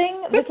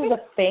parenting. This is a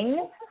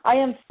thing. I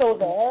am so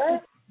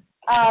there.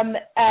 And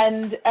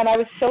I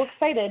was so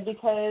excited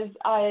because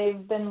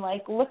I've been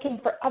like looking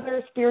for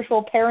other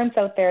spiritual parents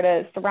out there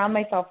to surround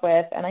myself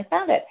with, and I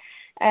found it.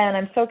 And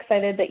I'm so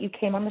excited that you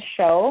came on the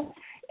show.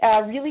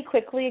 Really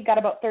quickly, got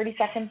about 30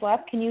 seconds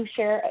left. Can you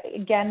share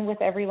again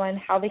with everyone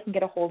how they can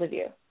get a hold of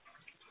you?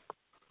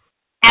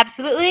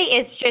 Absolutely.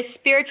 It's just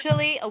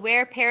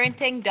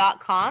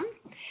spirituallyawareparenting.com.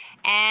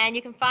 And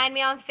you can find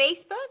me on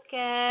Facebook,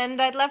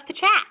 and I'd love to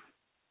chat.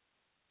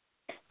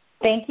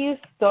 Thank you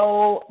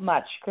so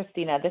much,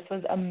 Christina. This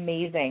was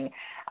amazing.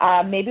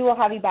 Maybe we'll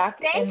have you back.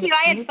 Thank you.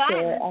 I had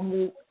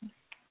fun.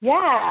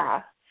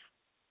 Yeah.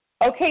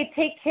 Okay,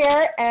 take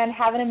care and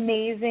have an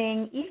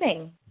amazing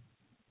evening.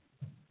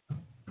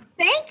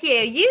 Thank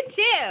you. You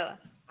too.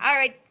 All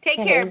right. Take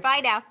care.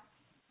 Bye now.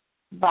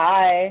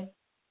 Bye.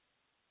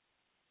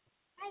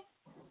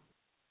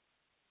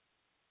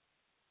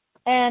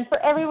 And for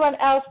everyone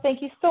else,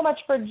 thank you so much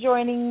for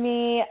joining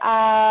me.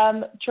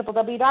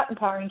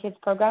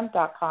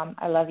 www.empoweringkidsprogram.com.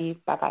 I love you.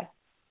 Bye-bye.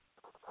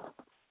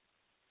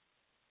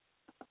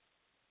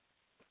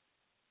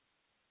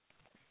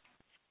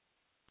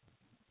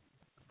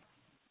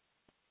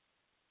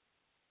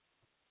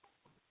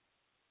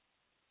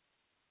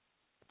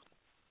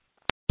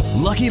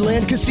 Lucky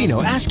Land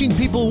Casino, asking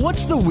people,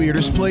 what's the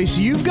weirdest place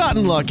you've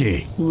gotten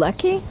lucky?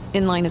 Lucky?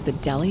 In line at the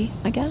deli,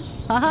 I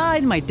guess? Aha,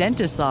 in my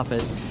dentist's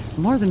office.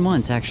 More than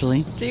once,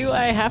 actually. Do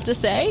I have to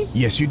say?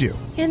 Yes, you do.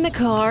 In the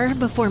car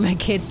before my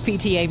kids'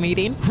 PTA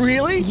meeting.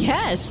 Really?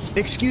 Yes.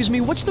 Excuse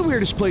me, what's the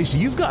weirdest place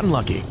you've gotten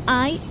lucky?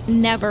 I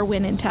never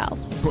win and tell.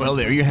 Well,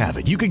 there you have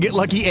it. You can get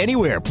lucky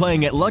anywhere,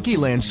 playing at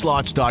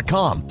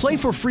LuckyLandSlots.com. Play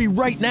for free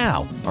right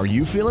now. Are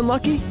you feeling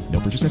lucky? No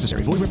purchase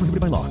necessary. Void where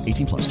prohibited by law.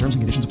 18+. Terms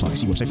and conditions apply.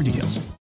 See website for details.